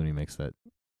Clooney makes that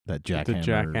jackhammer. The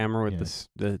jackhammer with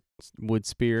the wood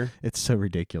spear. It's so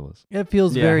ridiculous. It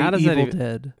feels very how does Evil that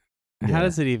Dead. How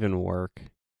does it even work?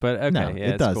 But okay, no, yeah,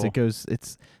 it does. Cool. It goes.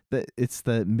 It's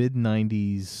the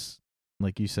mid-90s,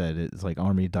 like you said. It's like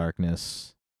Army of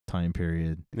Darkness time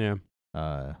period. Yeah.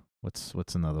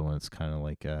 What's another one? It's kind of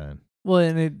like Well,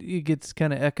 and it gets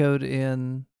kind of echoed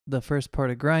in the first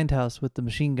part of Grindhouse with the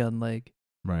machine gun leg.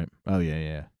 Right. Oh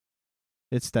yeah.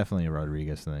 It's definitely a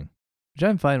Rodriguez thing. Which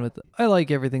I'm fine with. I like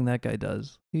everything that guy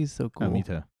does. He's so cool. Oh, me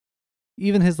too.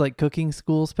 Even his like cooking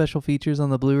school special features on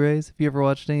the Blu-rays. Have you ever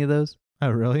watched any of those? Oh,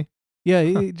 really?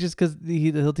 Yeah, just because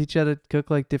he'll teach you how to cook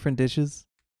like different dishes,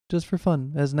 just for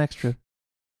fun as an extra.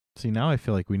 See, now I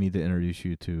feel like we need to introduce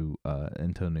you to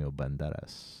Antonio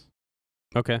Banderas,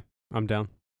 Okay, I'm down.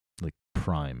 like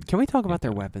prime. Can we talk about their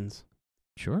Antonio. weapons?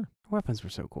 Sure. Their weapons were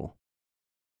so cool.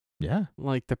 Yeah.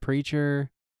 Like the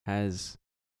preacher has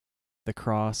the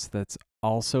cross that's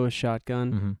also a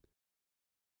shotgun. Mm-hmm.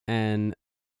 And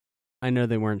I know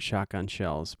they weren't shotgun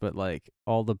shells, but like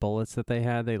all the bullets that they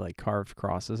had, they like carved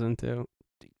crosses into.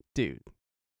 Dude,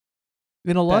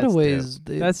 In a lot of that's ways,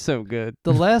 dope. That's so good.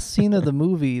 the last scene of the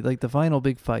movie, like the final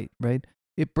big fight, right?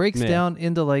 It breaks Yeah. down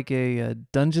into like a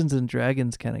Dungeons and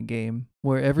Dragons kind of game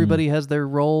where everybody has their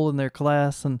role and their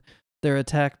class and their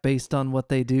attack based on what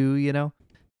they do, you know?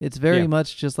 It's very Yeah.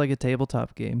 much just like a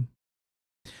tabletop game.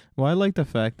 Well, I like the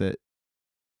fact that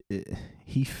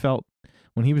he felt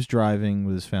when he was driving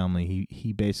with his family,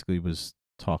 he basically was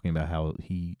talking about how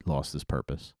he lost his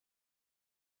purpose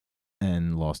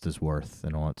and lost his worth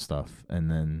and all that stuff. And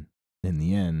then in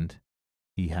the end,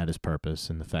 he had his purpose,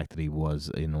 and the fact that he was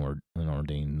an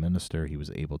ordained minister, he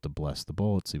was able to bless the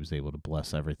bullets, he was able to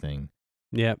bless everything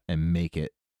Yep. and make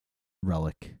it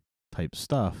relic type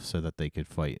stuff so that they could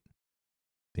fight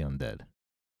the undead.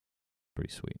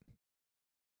 Pretty sweet.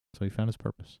 So he found his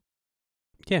purpose.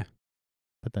 Yeah.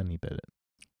 But then he bit it.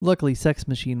 Luckily, Sex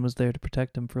Machine was there to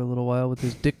protect him for a little while with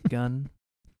his dick gun.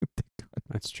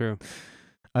 That's true.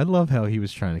 I love how he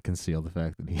was trying to conceal the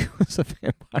fact that he was a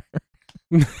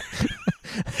vampire.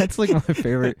 That's like my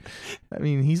favorite. I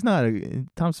mean, he's not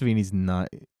Tom Savini's not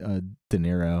De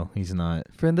Niro. He's not.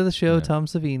 Friend of the show, Yeah. Tom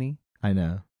Savini. I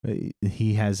know.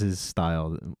 He has his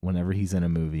style. Whenever he's in a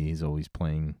movie, he's always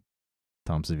playing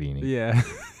Tom Savini. Yeah.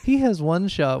 He has one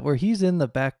shot where he's in the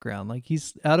background, like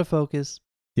he's out of focus,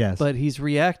 Yes. but he's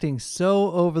reacting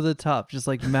so over the top, just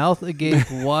like mouth agape,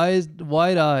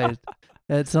 wide-eyed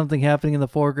at something happening in the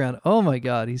foreground. Oh my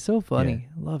God, he's so funny.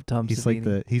 I love Tom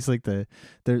Savini. He's like the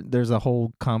there's a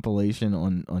whole compilation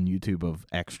on YouTube of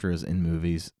extras in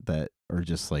movies that are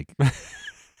just like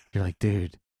you're like,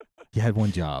 dude, you had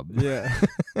one job. Yeah.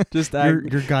 Just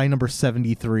act. You're guy number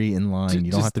 73 in line.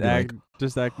 You don't have to be act, like,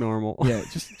 just act normal. yeah,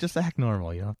 just act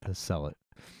normal. You don't have to sell it.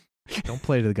 Don't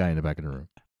play to the guy in the back of the room.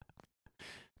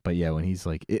 But yeah, when he's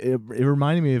like, it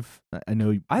reminded me of, I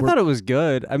know. I thought it was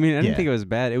good. I mean, I didn't Yeah. think it was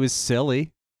bad. It was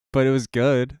silly, but it was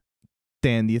good.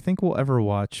 Dan, do you think we'll ever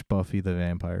watch Buffy the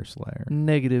Vampire Slayer?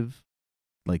 Negative.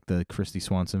 Like the Christy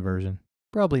Swanson version?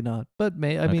 Probably not, but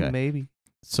Okay. maybe.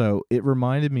 So it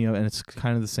reminded me of, and it's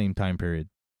kind of the same time period.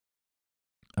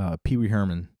 Pee Wee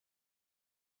Herman,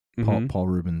 Mhm. Paul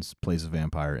Rubens plays a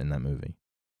vampire in that movie.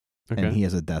 Okay. And he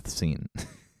has a death scene.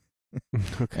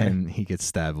 Okay. And he gets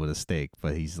stabbed with a stake,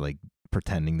 but he's like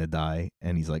pretending to die,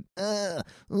 and he's like, and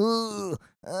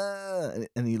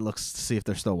he looks to see if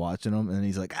they're still watching him, and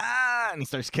he's like, and he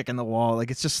starts kicking the wall, like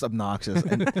it's just obnoxious.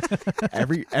 And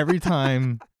every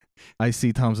time I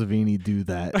see Tom Savini do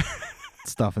that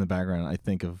stuff in the background, I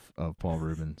think of Paul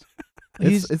Rubens.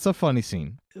 It's a funny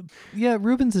scene. Yeah,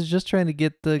 Rubens is just trying to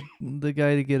get the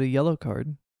guy to get a yellow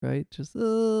card, right? Just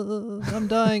I'm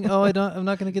dying. Oh, I'm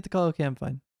not gonna get the call. Okay, I'm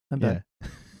fine. I'm back.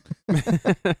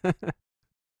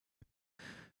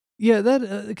 Yeah,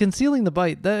 that concealing the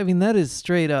bite. That is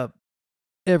straight up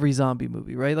every zombie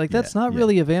movie, right? Like that's not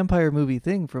really a vampire movie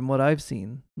thing from what I've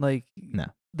seen. Like No.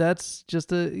 That's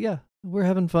just we're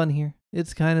having fun here.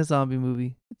 It's kind of zombie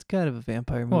movie. It's kind of a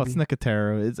vampire movie. Well, it's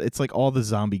Nicotero. It's like all the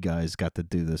zombie guys got to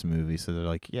do this movie, so they're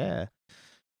like, yeah,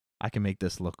 I can make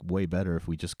this look way better if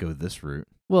we just go this route.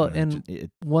 Well, You know,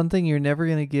 and one thing you're never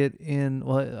going to get in,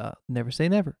 never say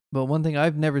never, but one thing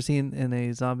I've never seen in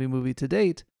a zombie movie to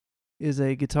date is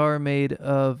a guitar made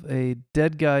of a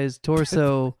dead guy's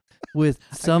torso with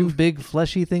some big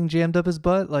fleshy thing jammed up his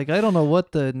butt. Like, I don't know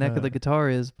what the neck of the guitar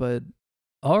is, but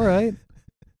all right.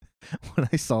 When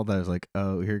I saw that, I was like,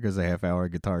 oh, here goes a half-hour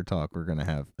guitar talk we're going to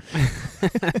have.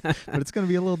 But it's going to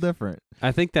be a little different.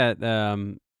 I think that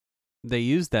they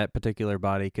used that particular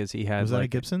body because he had Was that a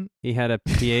Gibson? He had a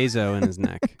piezo in his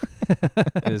neck.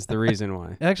 Is the reason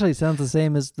why. Actually, it sounds the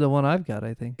same as the one I've got,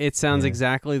 I think. It sounds Yeah.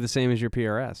 exactly the same as your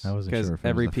PRS. I wasn't because sure if it was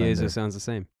every the piezo Fender. sounds the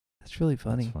same. That's really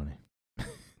funny. That's funny.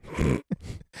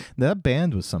 That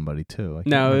band was somebody too. I can't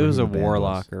No, it remember was who a the band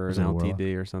Warlock was. or Was an it a Warlock?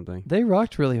 LTD or something. They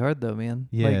rocked really hard, though, man.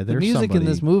 Yeah, like, the there's music in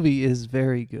this somebody- movie is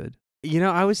very good. You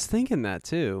know, I was thinking that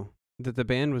too. That the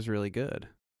band was really good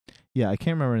Yeah, I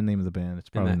can't remember the name of the band. It's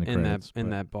probably in the credits. in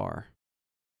but- that bar.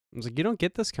 I was like, you don't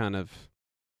get this kind of,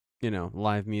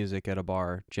 live music at a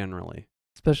bar generally.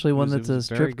 Especially one was- that's it a was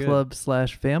very strip good. club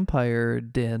 / vampire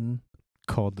den.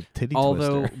 called the Titty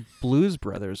Although Twister. Blues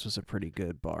Brothers was a pretty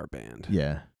good bar band.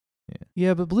 Yeah.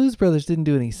 Yeah, but Blues Brothers didn't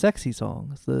do any sexy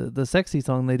songs. The sexy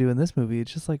song they do in this movie,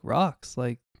 it's just like rocks.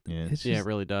 Like Yeah. it's Yeah, just, it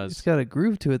really does. it's got a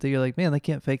groove to it that you're like, man, they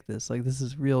can't fake this. Like this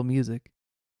is real music.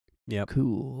 Yep.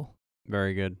 Cool.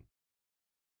 Very good.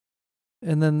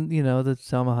 And then, the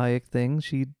Salma Hayek thing,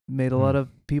 she made a lot of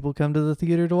people come to the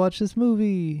theater to watch this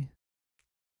movie.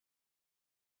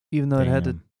 Even though it had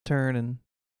to Damn. turn and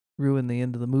ruin the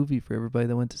end of the movie for everybody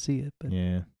that went to see it. But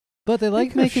Yeah. but they like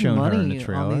could have making shown her in money the on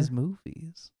trailer. these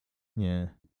movies. Yeah.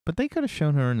 But they could have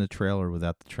shown her in the trailer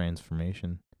without the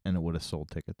transformation, and it would have sold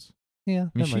tickets. Yeah,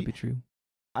 mean, that might she- be true.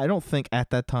 I don't think at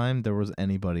that time there was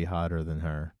anybody hotter than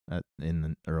her in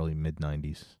the early mid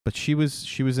 90s. But she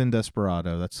was in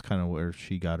Desperado. That's kind of where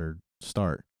she got her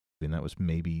start. And that was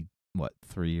maybe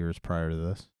 3 years prior to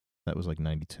this. That was like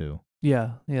 92.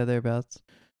 Yeah, thereabouts.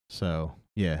 So,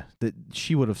 yeah,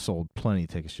 she would have sold plenty of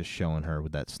tickets just showing her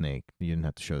with that snake. You didn't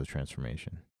have to show the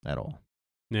transformation at all.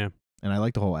 Yeah. And I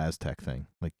like the whole Aztec thing.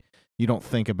 Like, you don't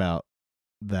think about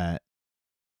that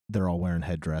they're all wearing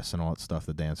headdress and all that stuff,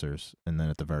 the dancers, and then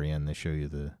at the very end they show you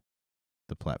the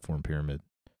platform pyramid,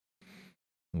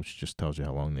 which just tells you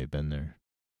how long they've been there.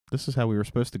 This is how we were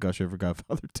supposed to gush over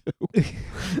Godfather 2.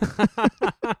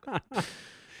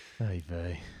 Ay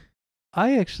vey.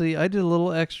 I did a little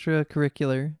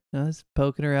extracurricular. I was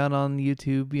poking around on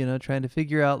YouTube, trying to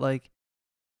figure out like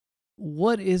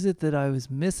what is it that I was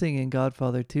missing in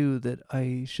Godfather 2 that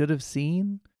I should have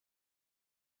seen?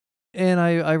 And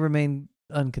I remain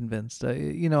unconvinced.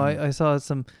 I saw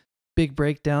some big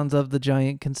breakdowns of the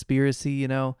giant conspiracy,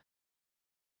 and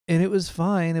it was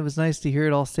fine. It was nice to hear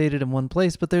it all stated in one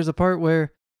place, but there's a part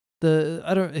where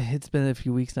it's been a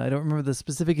few weeks now. I don't remember the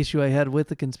specific issue I had with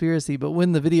the conspiracy, but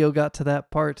when the video got to that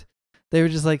part, they were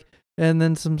just like, and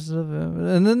then some stuff,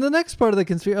 and then the next part of the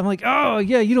conspiracy, I'm like, oh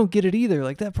yeah, you don't get it either.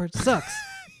 Like that part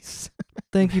sucks.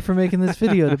 Thank you for making this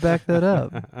video to back that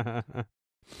up.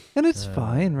 And it's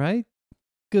fine, right?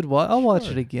 Good. I'll watch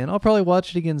it again. I'll probably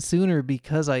watch it again sooner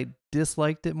because I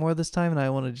disliked it more this time, and I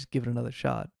want to just give it another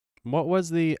shot. What was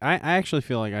the... I actually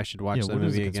feel like I should watch that what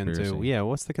is movie the again, too. conspiracy? Yeah,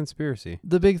 what's the conspiracy?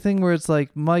 The big thing where it's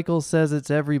like Michael says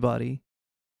it's everybody,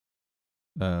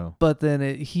 Oh. but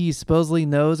then he supposedly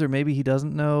knows, or maybe he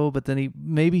doesn't know, but then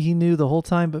maybe he knew the whole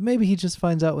time, but maybe he just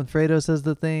finds out when Fredo says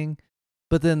the thing.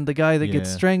 But then the guy that gets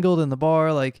Yeah. strangled in the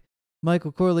bar, like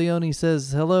Michael Corleone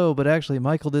says hello, but actually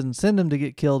Michael didn't send him to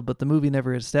get killed, but the movie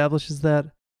never establishes that.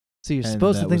 So you're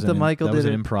supposed to think that Michael that did was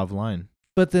it. an improv line.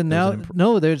 But then That now, was an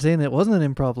no, they're saying it wasn't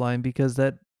an improv line because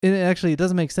it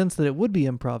doesn't make sense that it would be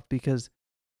improv because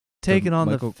taken on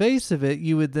the face of it,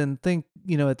 you would then think,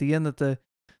 at the end that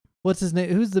what's his name?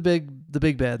 Who's the big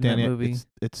bad in that movie?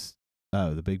 It's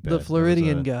the big bad. The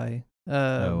Floridian guy.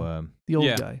 The old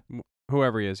Yeah. guy.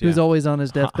 Whoever he is, yeah. Who's always on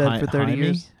his deathbed for 30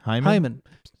 years. Hyman.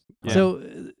 Yeah.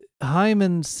 So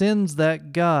Hyman sends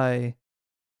that guy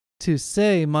to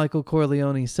say Michael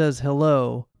Corleone says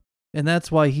hello, and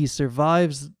that's why he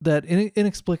survives that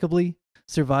inexplicably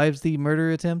survives the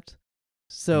murder attempt.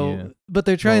 So, Yeah. but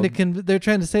they're trying they're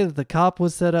trying to say that the cop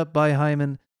was set up by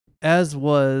Hyman, as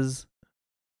was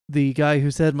the guy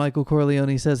who said Michael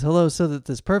Corleone says hello, so that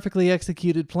this perfectly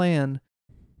executed plan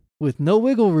with no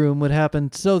wiggle room would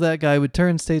happen, so that guy would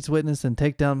turn state's witness and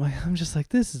take down I'm just like,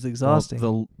 this is exhausting.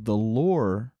 Well, the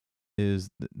lore is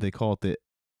they call it the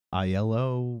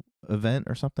Aiello event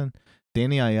or something.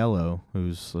 Danny Aiello,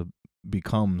 who's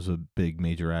becomes a big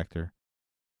major actor,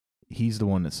 he's the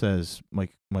one that says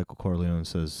Michael Corleone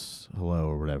says hello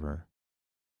or whatever.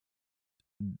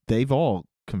 They've all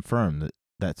confirmed that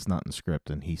that's not in the script,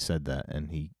 and he said that, and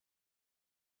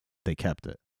they kept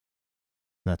it.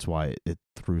 That's why it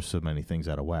threw so many things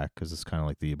out of whack, because it's kind of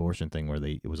like the abortion thing where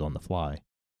it was on the fly,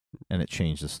 and it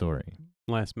changed the story.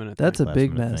 Last minute. That's thing. a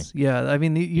big Last-minute mess. Yeah, I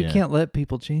mean, you Yeah. can't let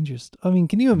people change your I mean,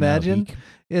 can you imagine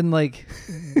in like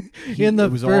in the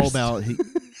it was first all about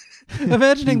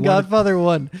imagine he in wanted- Godfather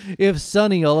 1 if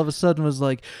Sonny all of a sudden was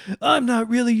like, I'm not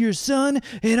really your son,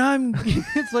 and I'm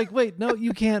it's like, wait, no,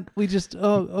 you can't. We just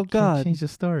oh Can't god. change the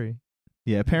story.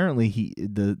 Yeah, apparently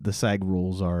the SAG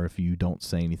rules are if you don't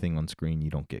say anything on screen, you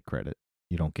don't get credit.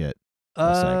 You don't get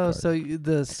a SAG Oh, card. so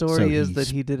the story is he that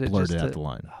he did it blurted just out to the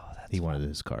line. Oh, that's He fine. wanted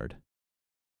his card,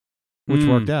 which Mm.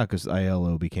 worked out because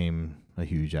Aiello became a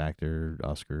huge actor,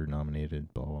 Oscar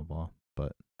nominated, blah blah blah.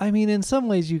 But I mean, in some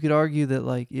ways, you could argue that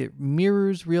like it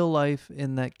mirrors real life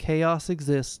in that chaos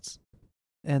exists,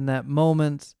 and that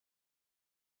moment,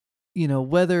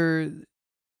 whether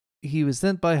he was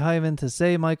sent by Hyman to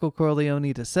say Michael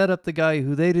Corleone to set up the guy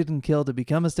who they didn't kill to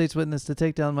become a state's witness to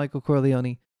take down Michael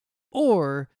Corleone,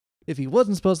 or if he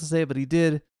wasn't supposed to say it but he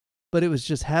did, but it was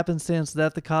just happenstance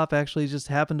that the cop actually just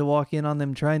happened to walk in on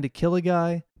them trying to kill a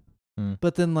guy.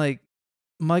 But then, like,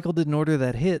 Michael didn't order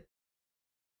that hit.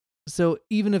 So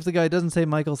even if the guy doesn't say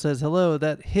Michael says hello,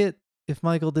 that hit, if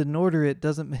Michael didn't order it,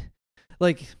 doesn't...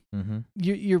 Like,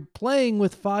 you're playing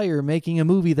with fire, making a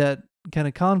movie that kind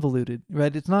of convoluted,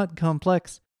 right? It's not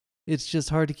complex. It's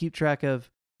just hard to keep track of.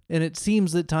 And it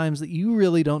seems at times that you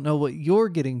really don't know what you're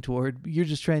getting toward. You're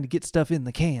just trying to get stuff in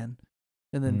the can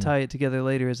and then tie it together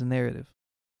later as a narrative.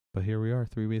 But here we are,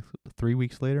 3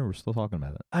 weeks later, we're still talking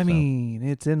about it. I mean,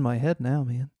 it's in my head now,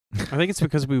 man. I think it's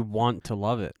because we want to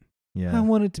love it. Yeah. I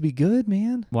want it to be good,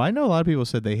 man. Well, I know a lot of people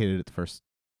said they hated it the first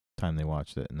time they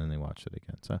watched it, and then they watched it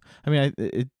again. So, I mean,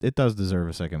 it does deserve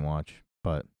a second watch,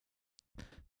 but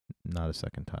not a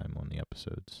second time on the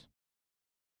episodes.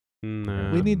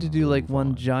 No. We need to do like Move one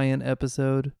on. giant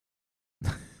episode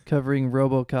covering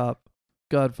RoboCop,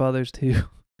 Godfathers 2,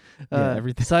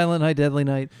 everything. Silent Night, Deadly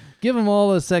Night. Give them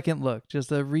all a second look.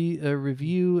 Just a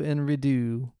review and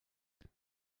redo.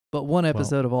 But one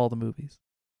episode of all the movies.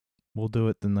 We'll do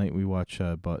it the night we watch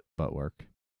Butt Work.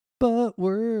 Butt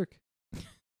Work.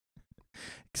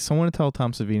 Someone tell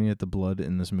Tom Savini that the blood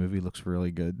in this movie looks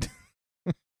really good.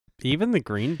 Even the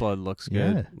green blood looks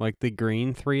good. Yeah. Like the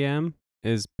green 3M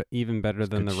is even better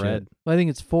than the good red. I think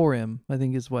it's 4M. I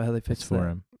think is how they fixed It's for that.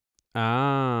 him.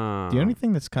 Ah. The only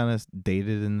thing that's kind of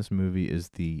dated in this movie is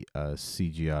the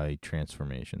CGI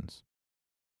transformations.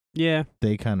 Yeah.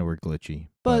 They kind of were glitchy.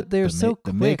 But they're so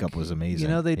the quick. makeup was amazing.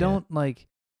 You know, they don't like...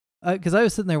 Because I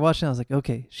was sitting there watching, I was like,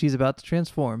 okay, she's about to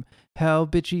transform. How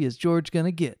bitchy is George going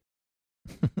to get?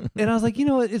 And I was like, you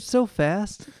know what? It's so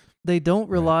fast. They don't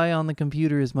rely on the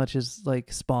computer as much as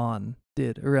like Spawn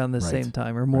did around the same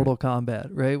time, or Mortal Kombat,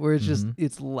 right? Where it's just,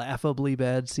 it's laughably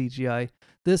bad CGI.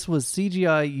 This was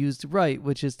CGI used right,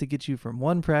 which is to get you from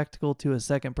one practical to a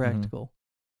second practical.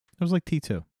 It was like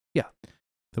T2. Yeah.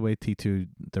 The way T2,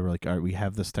 they were like, all right, we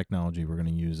have this technology. We're going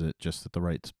to use it just at the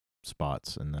right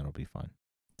spots, and that'll be fine.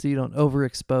 So you don't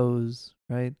overexpose,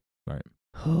 right? Right.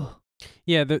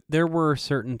 Yeah, there were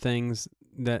certain things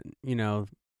that, you know,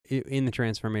 in the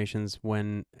transformations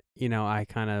when, you know,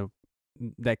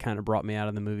 that kind of brought me out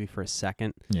of the movie for a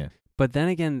second. Yeah. But then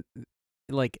again,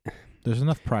 like, there's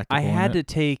enough practical. I had to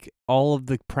take all of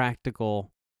the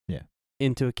practical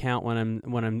into account when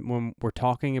we're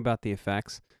talking about the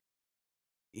effects.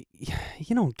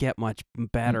 You don't get much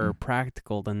better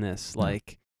practical than this. No.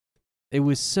 Like, it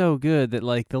was so good that,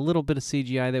 like, the little bit of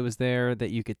CGI that was there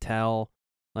that you could tell,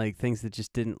 like, things that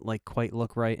just didn't, like, quite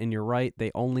look right. And you're right,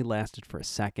 they only lasted for a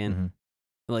second.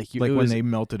 Like, when they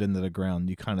melted into the ground,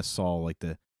 you kind of saw, like,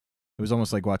 it was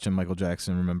almost like watching Michael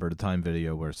Jackson Remember the Time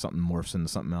video where something morphs into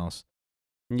something else.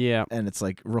 Yeah. And it's,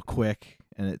 like, real quick,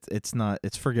 and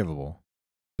it's forgivable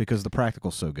because the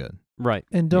practical's so good. Right.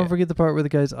 And don't forget the part where the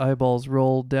guy's eyeballs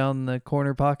roll down the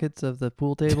corner pockets of the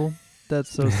pool table. That's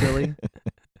so silly.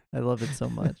 I love it so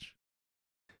much.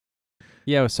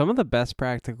 Yeah, some of the best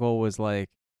practical was like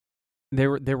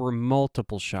there were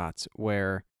multiple shots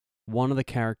where one of the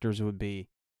characters would be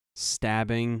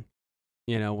stabbing,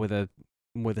 you know, with a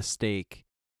stake,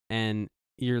 and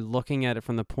you're looking at it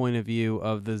from the point of view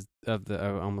of the I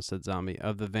almost said zombie,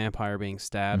 of the vampire being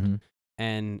stabbed,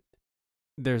 and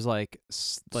there's like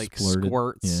Splurted.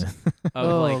 squirts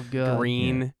of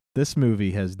green. Yeah. This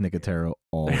movie has Nicotero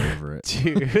all over it.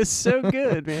 Dude, it's so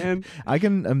good, man. I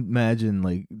can imagine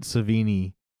like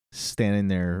Savini standing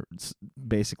there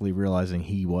basically realizing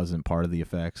he wasn't part of the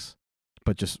effects,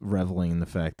 but just reveling in the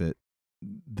fact that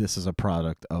this is a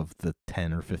product of the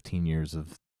 10 or 15 years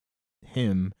of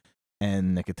him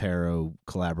and Nicotero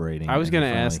collaborating. I was going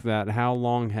to ask that. How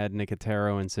long had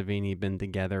Nicotero and Savini been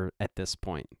together at this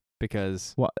point?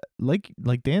 Because, well, like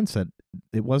Dan said,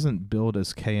 it wasn't billed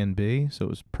as K&B, so it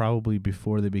was probably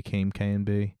before they became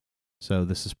K&B. So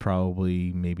this is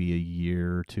probably maybe a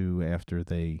year or two after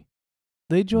they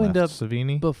joined up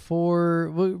Savini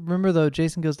before. Well, remember though,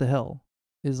 Jason Goes to Hell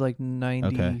is like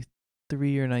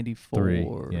 93 or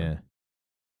 94. Yeah.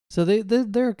 So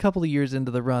they're a couple of years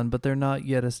into the run, but they're not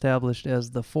yet established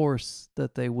as the force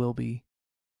that they will be.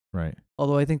 Right.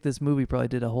 Although I think this movie probably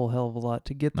did a whole hell of a lot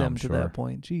to get them to sure. that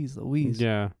point. Jeez Louise.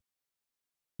 yeah.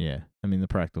 Yeah. I mean, the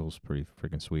practical's pretty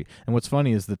freaking sweet. And what's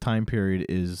funny is the time period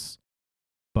is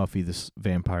Buffy the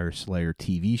Vampire Slayer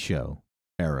TV show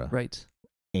era. Right.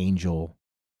 Angel,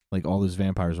 like all those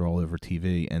vampires were all over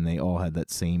TV, and they all had that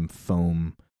same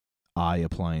foam eye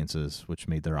appliances, which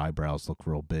made their eyebrows look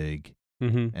real big.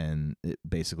 Mm-hmm. And it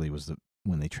basically was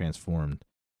when they transformed,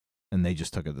 and they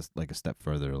just took it like a step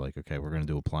further. Like, okay, we're going to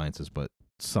do appliances, but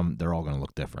they're all going to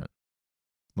look different.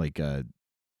 Like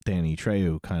Danny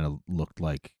Trejo kind of looked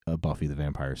like a Buffy the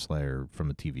Vampire Slayer from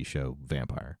a TV show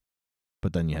vampire.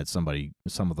 But then you had some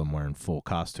of them wearing full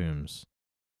costumes.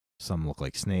 Some look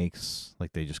like snakes.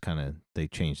 Like they just they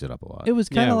changed it up a lot. It was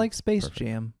kind of Yeah, like Space perfect.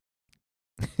 Jam.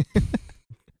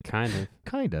 Kind of.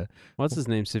 Kinda. What's his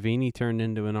name? Savini turned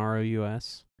into an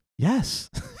ROUS.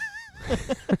 Yes.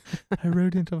 I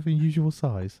rode into an unusual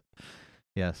size.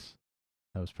 Yes.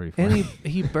 That was pretty And funny.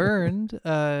 he burned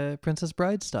Princess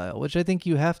Bride style, which I think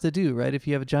you have to do, right? If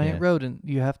you have a giant Yeah. rodent,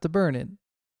 you have to burn it.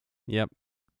 Yep.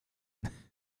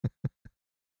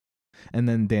 And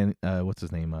then what's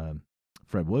his name?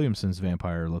 Fred Williamson's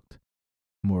vampire looked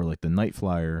more like the Night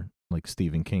Flyer, like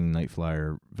Stephen King Night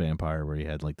Flyer vampire, where he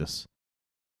had like this.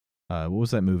 What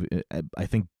was that movie? I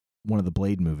think one of the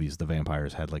Blade movies, the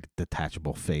vampires had like a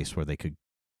detachable face where they could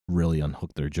really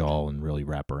unhook their jaw and really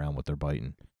wrap around what they're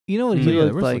biting. You know what So he yeah, there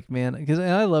looked was, like, man? Because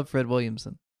I love Fred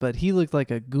Williamson, but he looked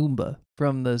like a Goomba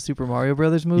from the Super Mario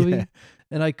Brothers movie, Yeah.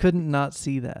 and I couldn't not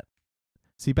see that.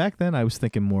 See, back then I was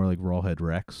thinking more like Rawhead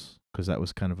Rex, because that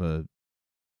was kind of a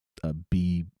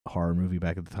B horror movie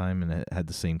back at the time, and it had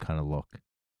the same kind of look.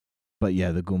 But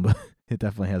yeah, the Goomba, it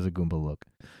definitely has a Goomba look.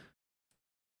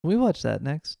 We watch that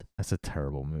next. That's a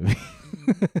terrible movie.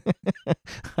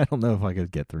 I don't know if I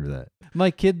could get through that. My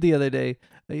kid the other day,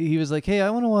 he was like, "Hey, I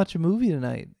want to watch a movie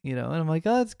tonight," and I'm like,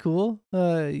 "Oh, that's cool.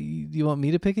 You want me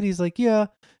to pick it?" He's like, "Yeah,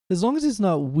 as long as it's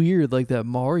not weird like that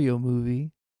Mario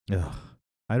movie." Ugh.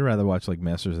 I'd rather watch like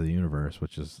Masters of the Universe,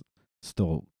 which is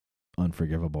still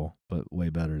unforgivable, but way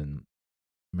better than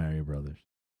Mario Brothers.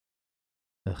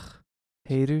 Ugh.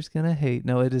 Haters gonna hate.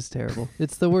 No, it is terrible.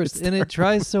 It's the worst, It's and it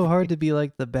tries so hard to be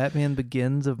like the Batman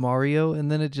Begins of Mario,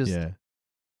 and then it just Yeah.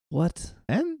 what?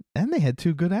 And they had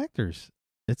two good actors.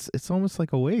 It's almost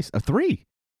like a waste. Three,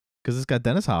 because it's got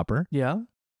Dennis Hopper, Yeah,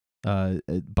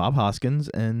 Bob Hoskins,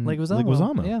 and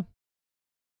Leguizamo. Yeah,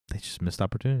 They just missed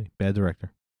opportunity. Bad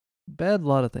director. bad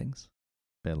lot of things.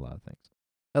 Bad a lot of things.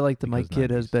 I like that my Because kid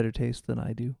has 90s. better taste than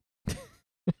I do.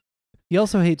 He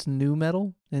also hates new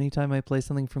metal. Anytime I play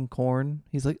something from Korn,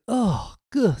 he's like, "Oh,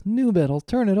 good new metal,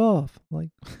 turn it off." I'm like,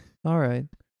 all right,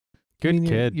 Good you're-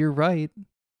 kid. You're right.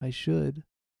 I should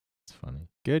It's funny.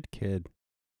 Good kid.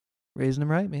 raising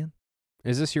him right, man.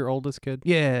 Is this your oldest kid?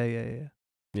 Yeah.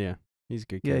 Yeah. He's a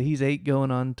good Yeah, kid. he's 8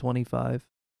 going on 25.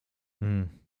 Mm.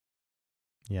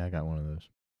 Yeah, I got one of those.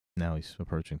 Now he's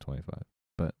approaching 25.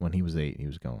 But when he was 8, he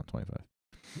was going on 25.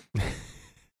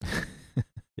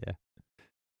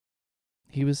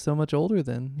 He was so much older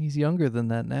then. He's younger than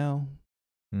that now.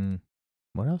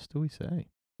 What else do we say?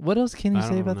 What else can you I say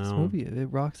don't about this know. movie? It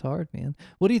rocks hard, man.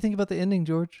 What do you think about the ending,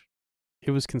 George?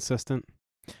 It was consistent.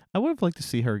 I would have liked to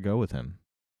see her go with him.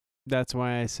 That's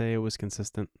why I say it was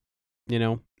consistent. You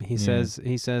know, he Yeah.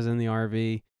 says in the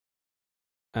RV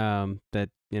that,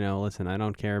 listen, I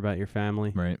don't care about your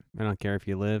family. Right. I don't care if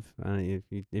you live.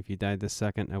 If you died this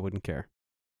second, I wouldn't care.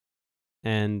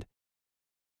 And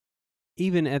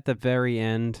even at the very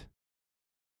end,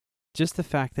 just the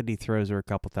fact that he throws her a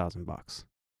couple $1,000.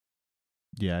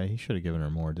 Yeah, he should have given her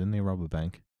more. Didn't they rob a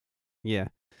bank? Yeah.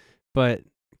 But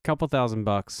a couple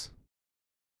 $1,000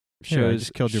 Here, I shows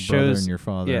just killed your brother shows- and your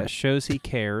father. Yeah, shows he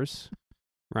cares,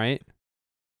 right?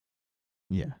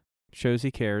 Yeah. Shows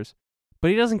he cares, but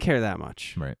he doesn't care that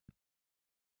much. Right.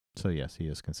 So yes, he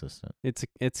is consistent.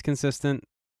 It's consistent.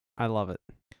 I love it.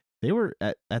 They were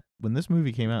at when this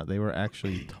movie came out, they were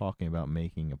actually talking about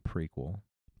making a prequel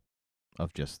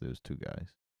of just those two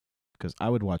guys. Because I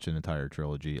would watch an entire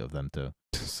trilogy of them two.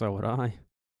 So would I.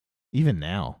 Even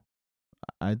now,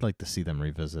 I'd like to see them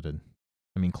revisited.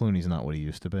 I mean, Clooney's not what he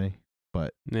used to be,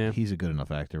 but Yeah. he's a good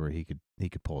enough actor where he could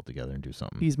pull it together and do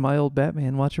something. He's my old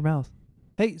Batman. Watch your mouth.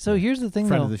 Hey, so Yeah. here's the thing,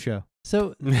 Friend though. of the show.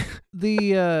 So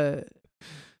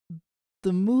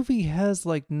the movie has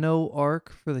like no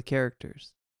arc for the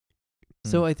characters.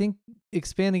 So I think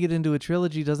expanding it into a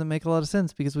trilogy doesn't make a lot of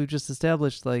sense because we've just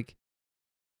established like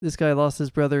this guy lost his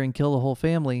brother and killed a whole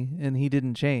family and he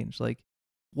didn't change. Like,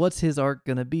 what's his arc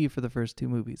gonna be for the first two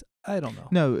movies? I don't know.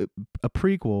 No, a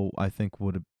prequel I think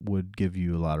would give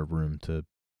you a lot of room to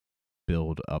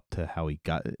build up to how he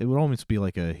got. It would almost be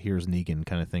like a Here's Negan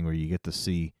kind of thing where you get to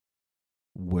see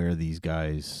where these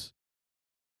guys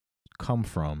come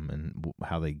from and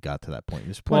how they got to that point.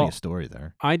 There's plenty of story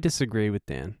there. I disagree with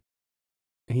Dan.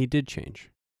 He did change.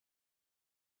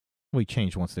 Well, he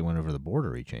changed once they went over the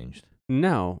border. He changed.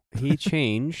 No, he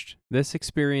changed. This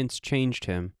experience changed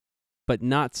him, but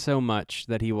not so much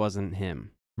that he wasn't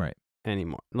him. Right.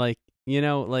 Anymore. Like,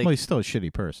 Well, he's still a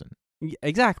shitty person.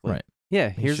 Exactly. Right. Yeah,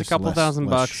 here's a just couple less $1,000.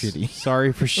 shitty.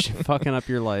 Sorry for fucking up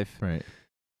your life. Right.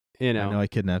 You I know, know I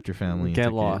kidnapped your family. and get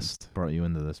took you and lost. brought you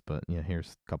into this, but yeah,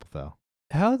 here's a couple thou.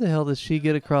 how the hell does she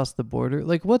get across the border?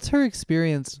 Like, what's her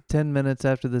experience 10 minutes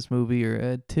after this movie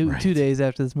or two Right. days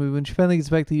after this movie when she finally gets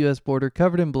back to the U.S. border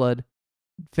covered in blood,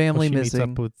 family Well, she missing? meets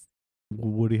up with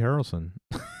Woody Harrelson.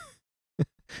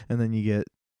 And then you get,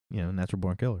 Natural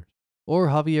Born Killers. Or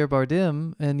Javier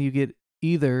Bardem, and you get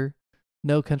either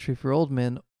No Country for Old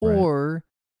Men Right. or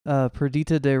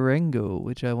Perdita de Rengo,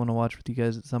 which I want to watch with you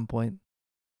guys at some point.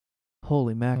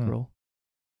 Holy mackerel.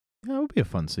 Yeah, it would be a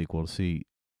fun sequel to see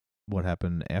what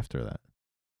happened after that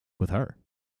with her.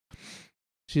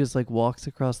 She just like walks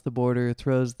across the border,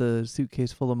 throws the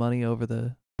suitcase full of money over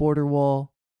the border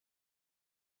wall,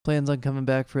 plans on coming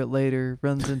back for it later,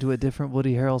 runs into a different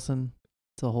Woody Harrelson.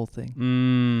 It's a whole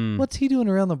thing. What's he doing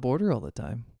around the border all the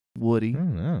time? Woody. I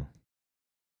don't know.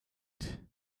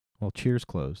 Well, Cheers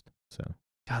closed, so.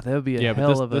 God, that would be a Yeah,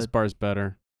 hell but of this a... bar's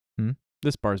better. Hmm?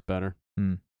 This bar's better.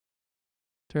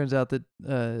 Turns out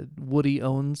that Woody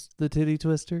owns the titty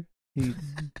twister. He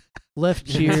left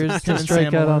Cheers to Him and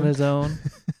strike Sam out on alone. his own.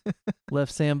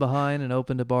 Left Sam behind and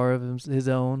opened a bar of his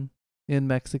own in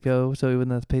Mexico so he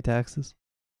wouldn't have to pay taxes.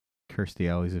 Kirstie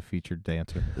Alley's a featured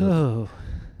dancer. Oh.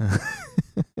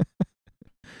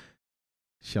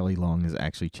 Shelley Long is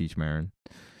actually Cheech Marin.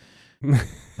 No,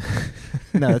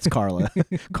 that's Carla.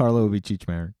 Carla would be Cheech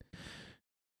Marin.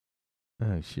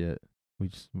 Oh shit.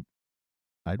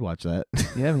 I'd watch that.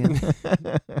 Yeah,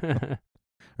 man.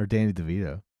 Or Danny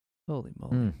DeVito. Holy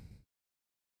moly.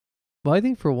 Well, I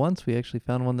think for once we actually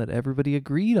found one that everybody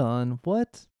agreed on.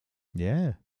 What?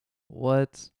 Yeah.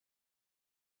 What?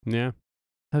 Yeah.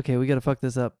 Okay, we got to fuck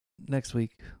this up next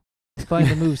week. Find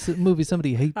the movie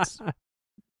somebody hates.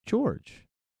 George,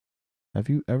 have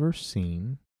you ever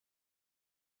seen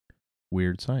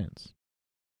Weird Science?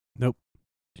 Nope.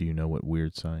 Do you know what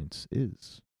Weird Science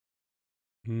is?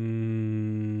 Do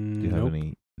you Nope. have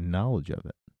any knowledge of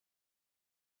it?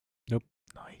 Nope.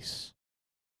 Nice.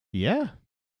 Yeah.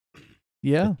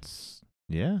 Yeah.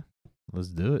 Yeah. Let's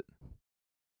do it.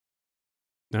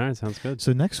 All right, sounds good.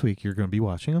 So next week you're going to be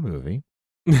watching a movie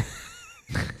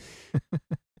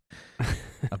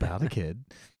about a kid.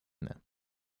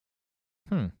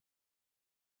 No.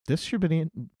 This should be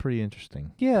pretty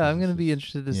interesting. Yeah, I'm going to be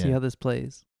interested to see yeah. how this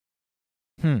plays.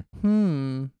 Hmm.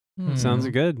 Sounds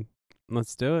Hmm. good.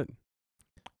 Let's do it.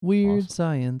 Weird Awesome.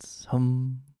 science.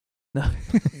 No.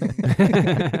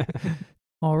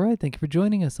 All right. Thank you for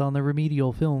joining us on the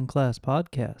Remedial Film Class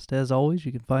Podcast. As always,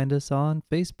 you can find us on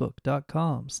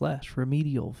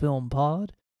facebook.com/remedialfilmpod.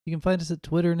 You can find us at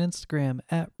Twitter and Instagram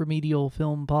at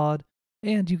remedialfilmpod.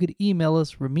 And you could email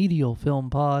us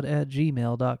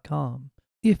remedialfilmpod@gmail.com.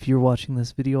 If you're watching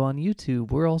this video on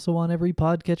YouTube, we're also on every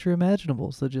podcatcher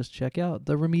imaginable, so just check out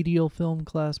the Remedial Film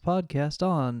Class Podcast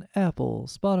on Apple,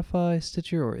 Spotify,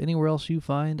 Stitcher, or anywhere else you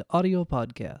find audio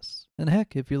podcasts. And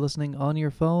heck, if you're listening on your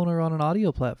phone or on an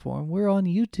audio platform, we're on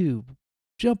YouTube.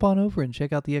 Jump on over and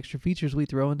check out the extra features we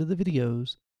throw into the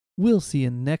videos. We'll see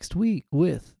you next week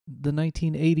with the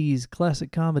 1980s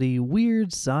classic comedy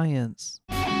Weird Science.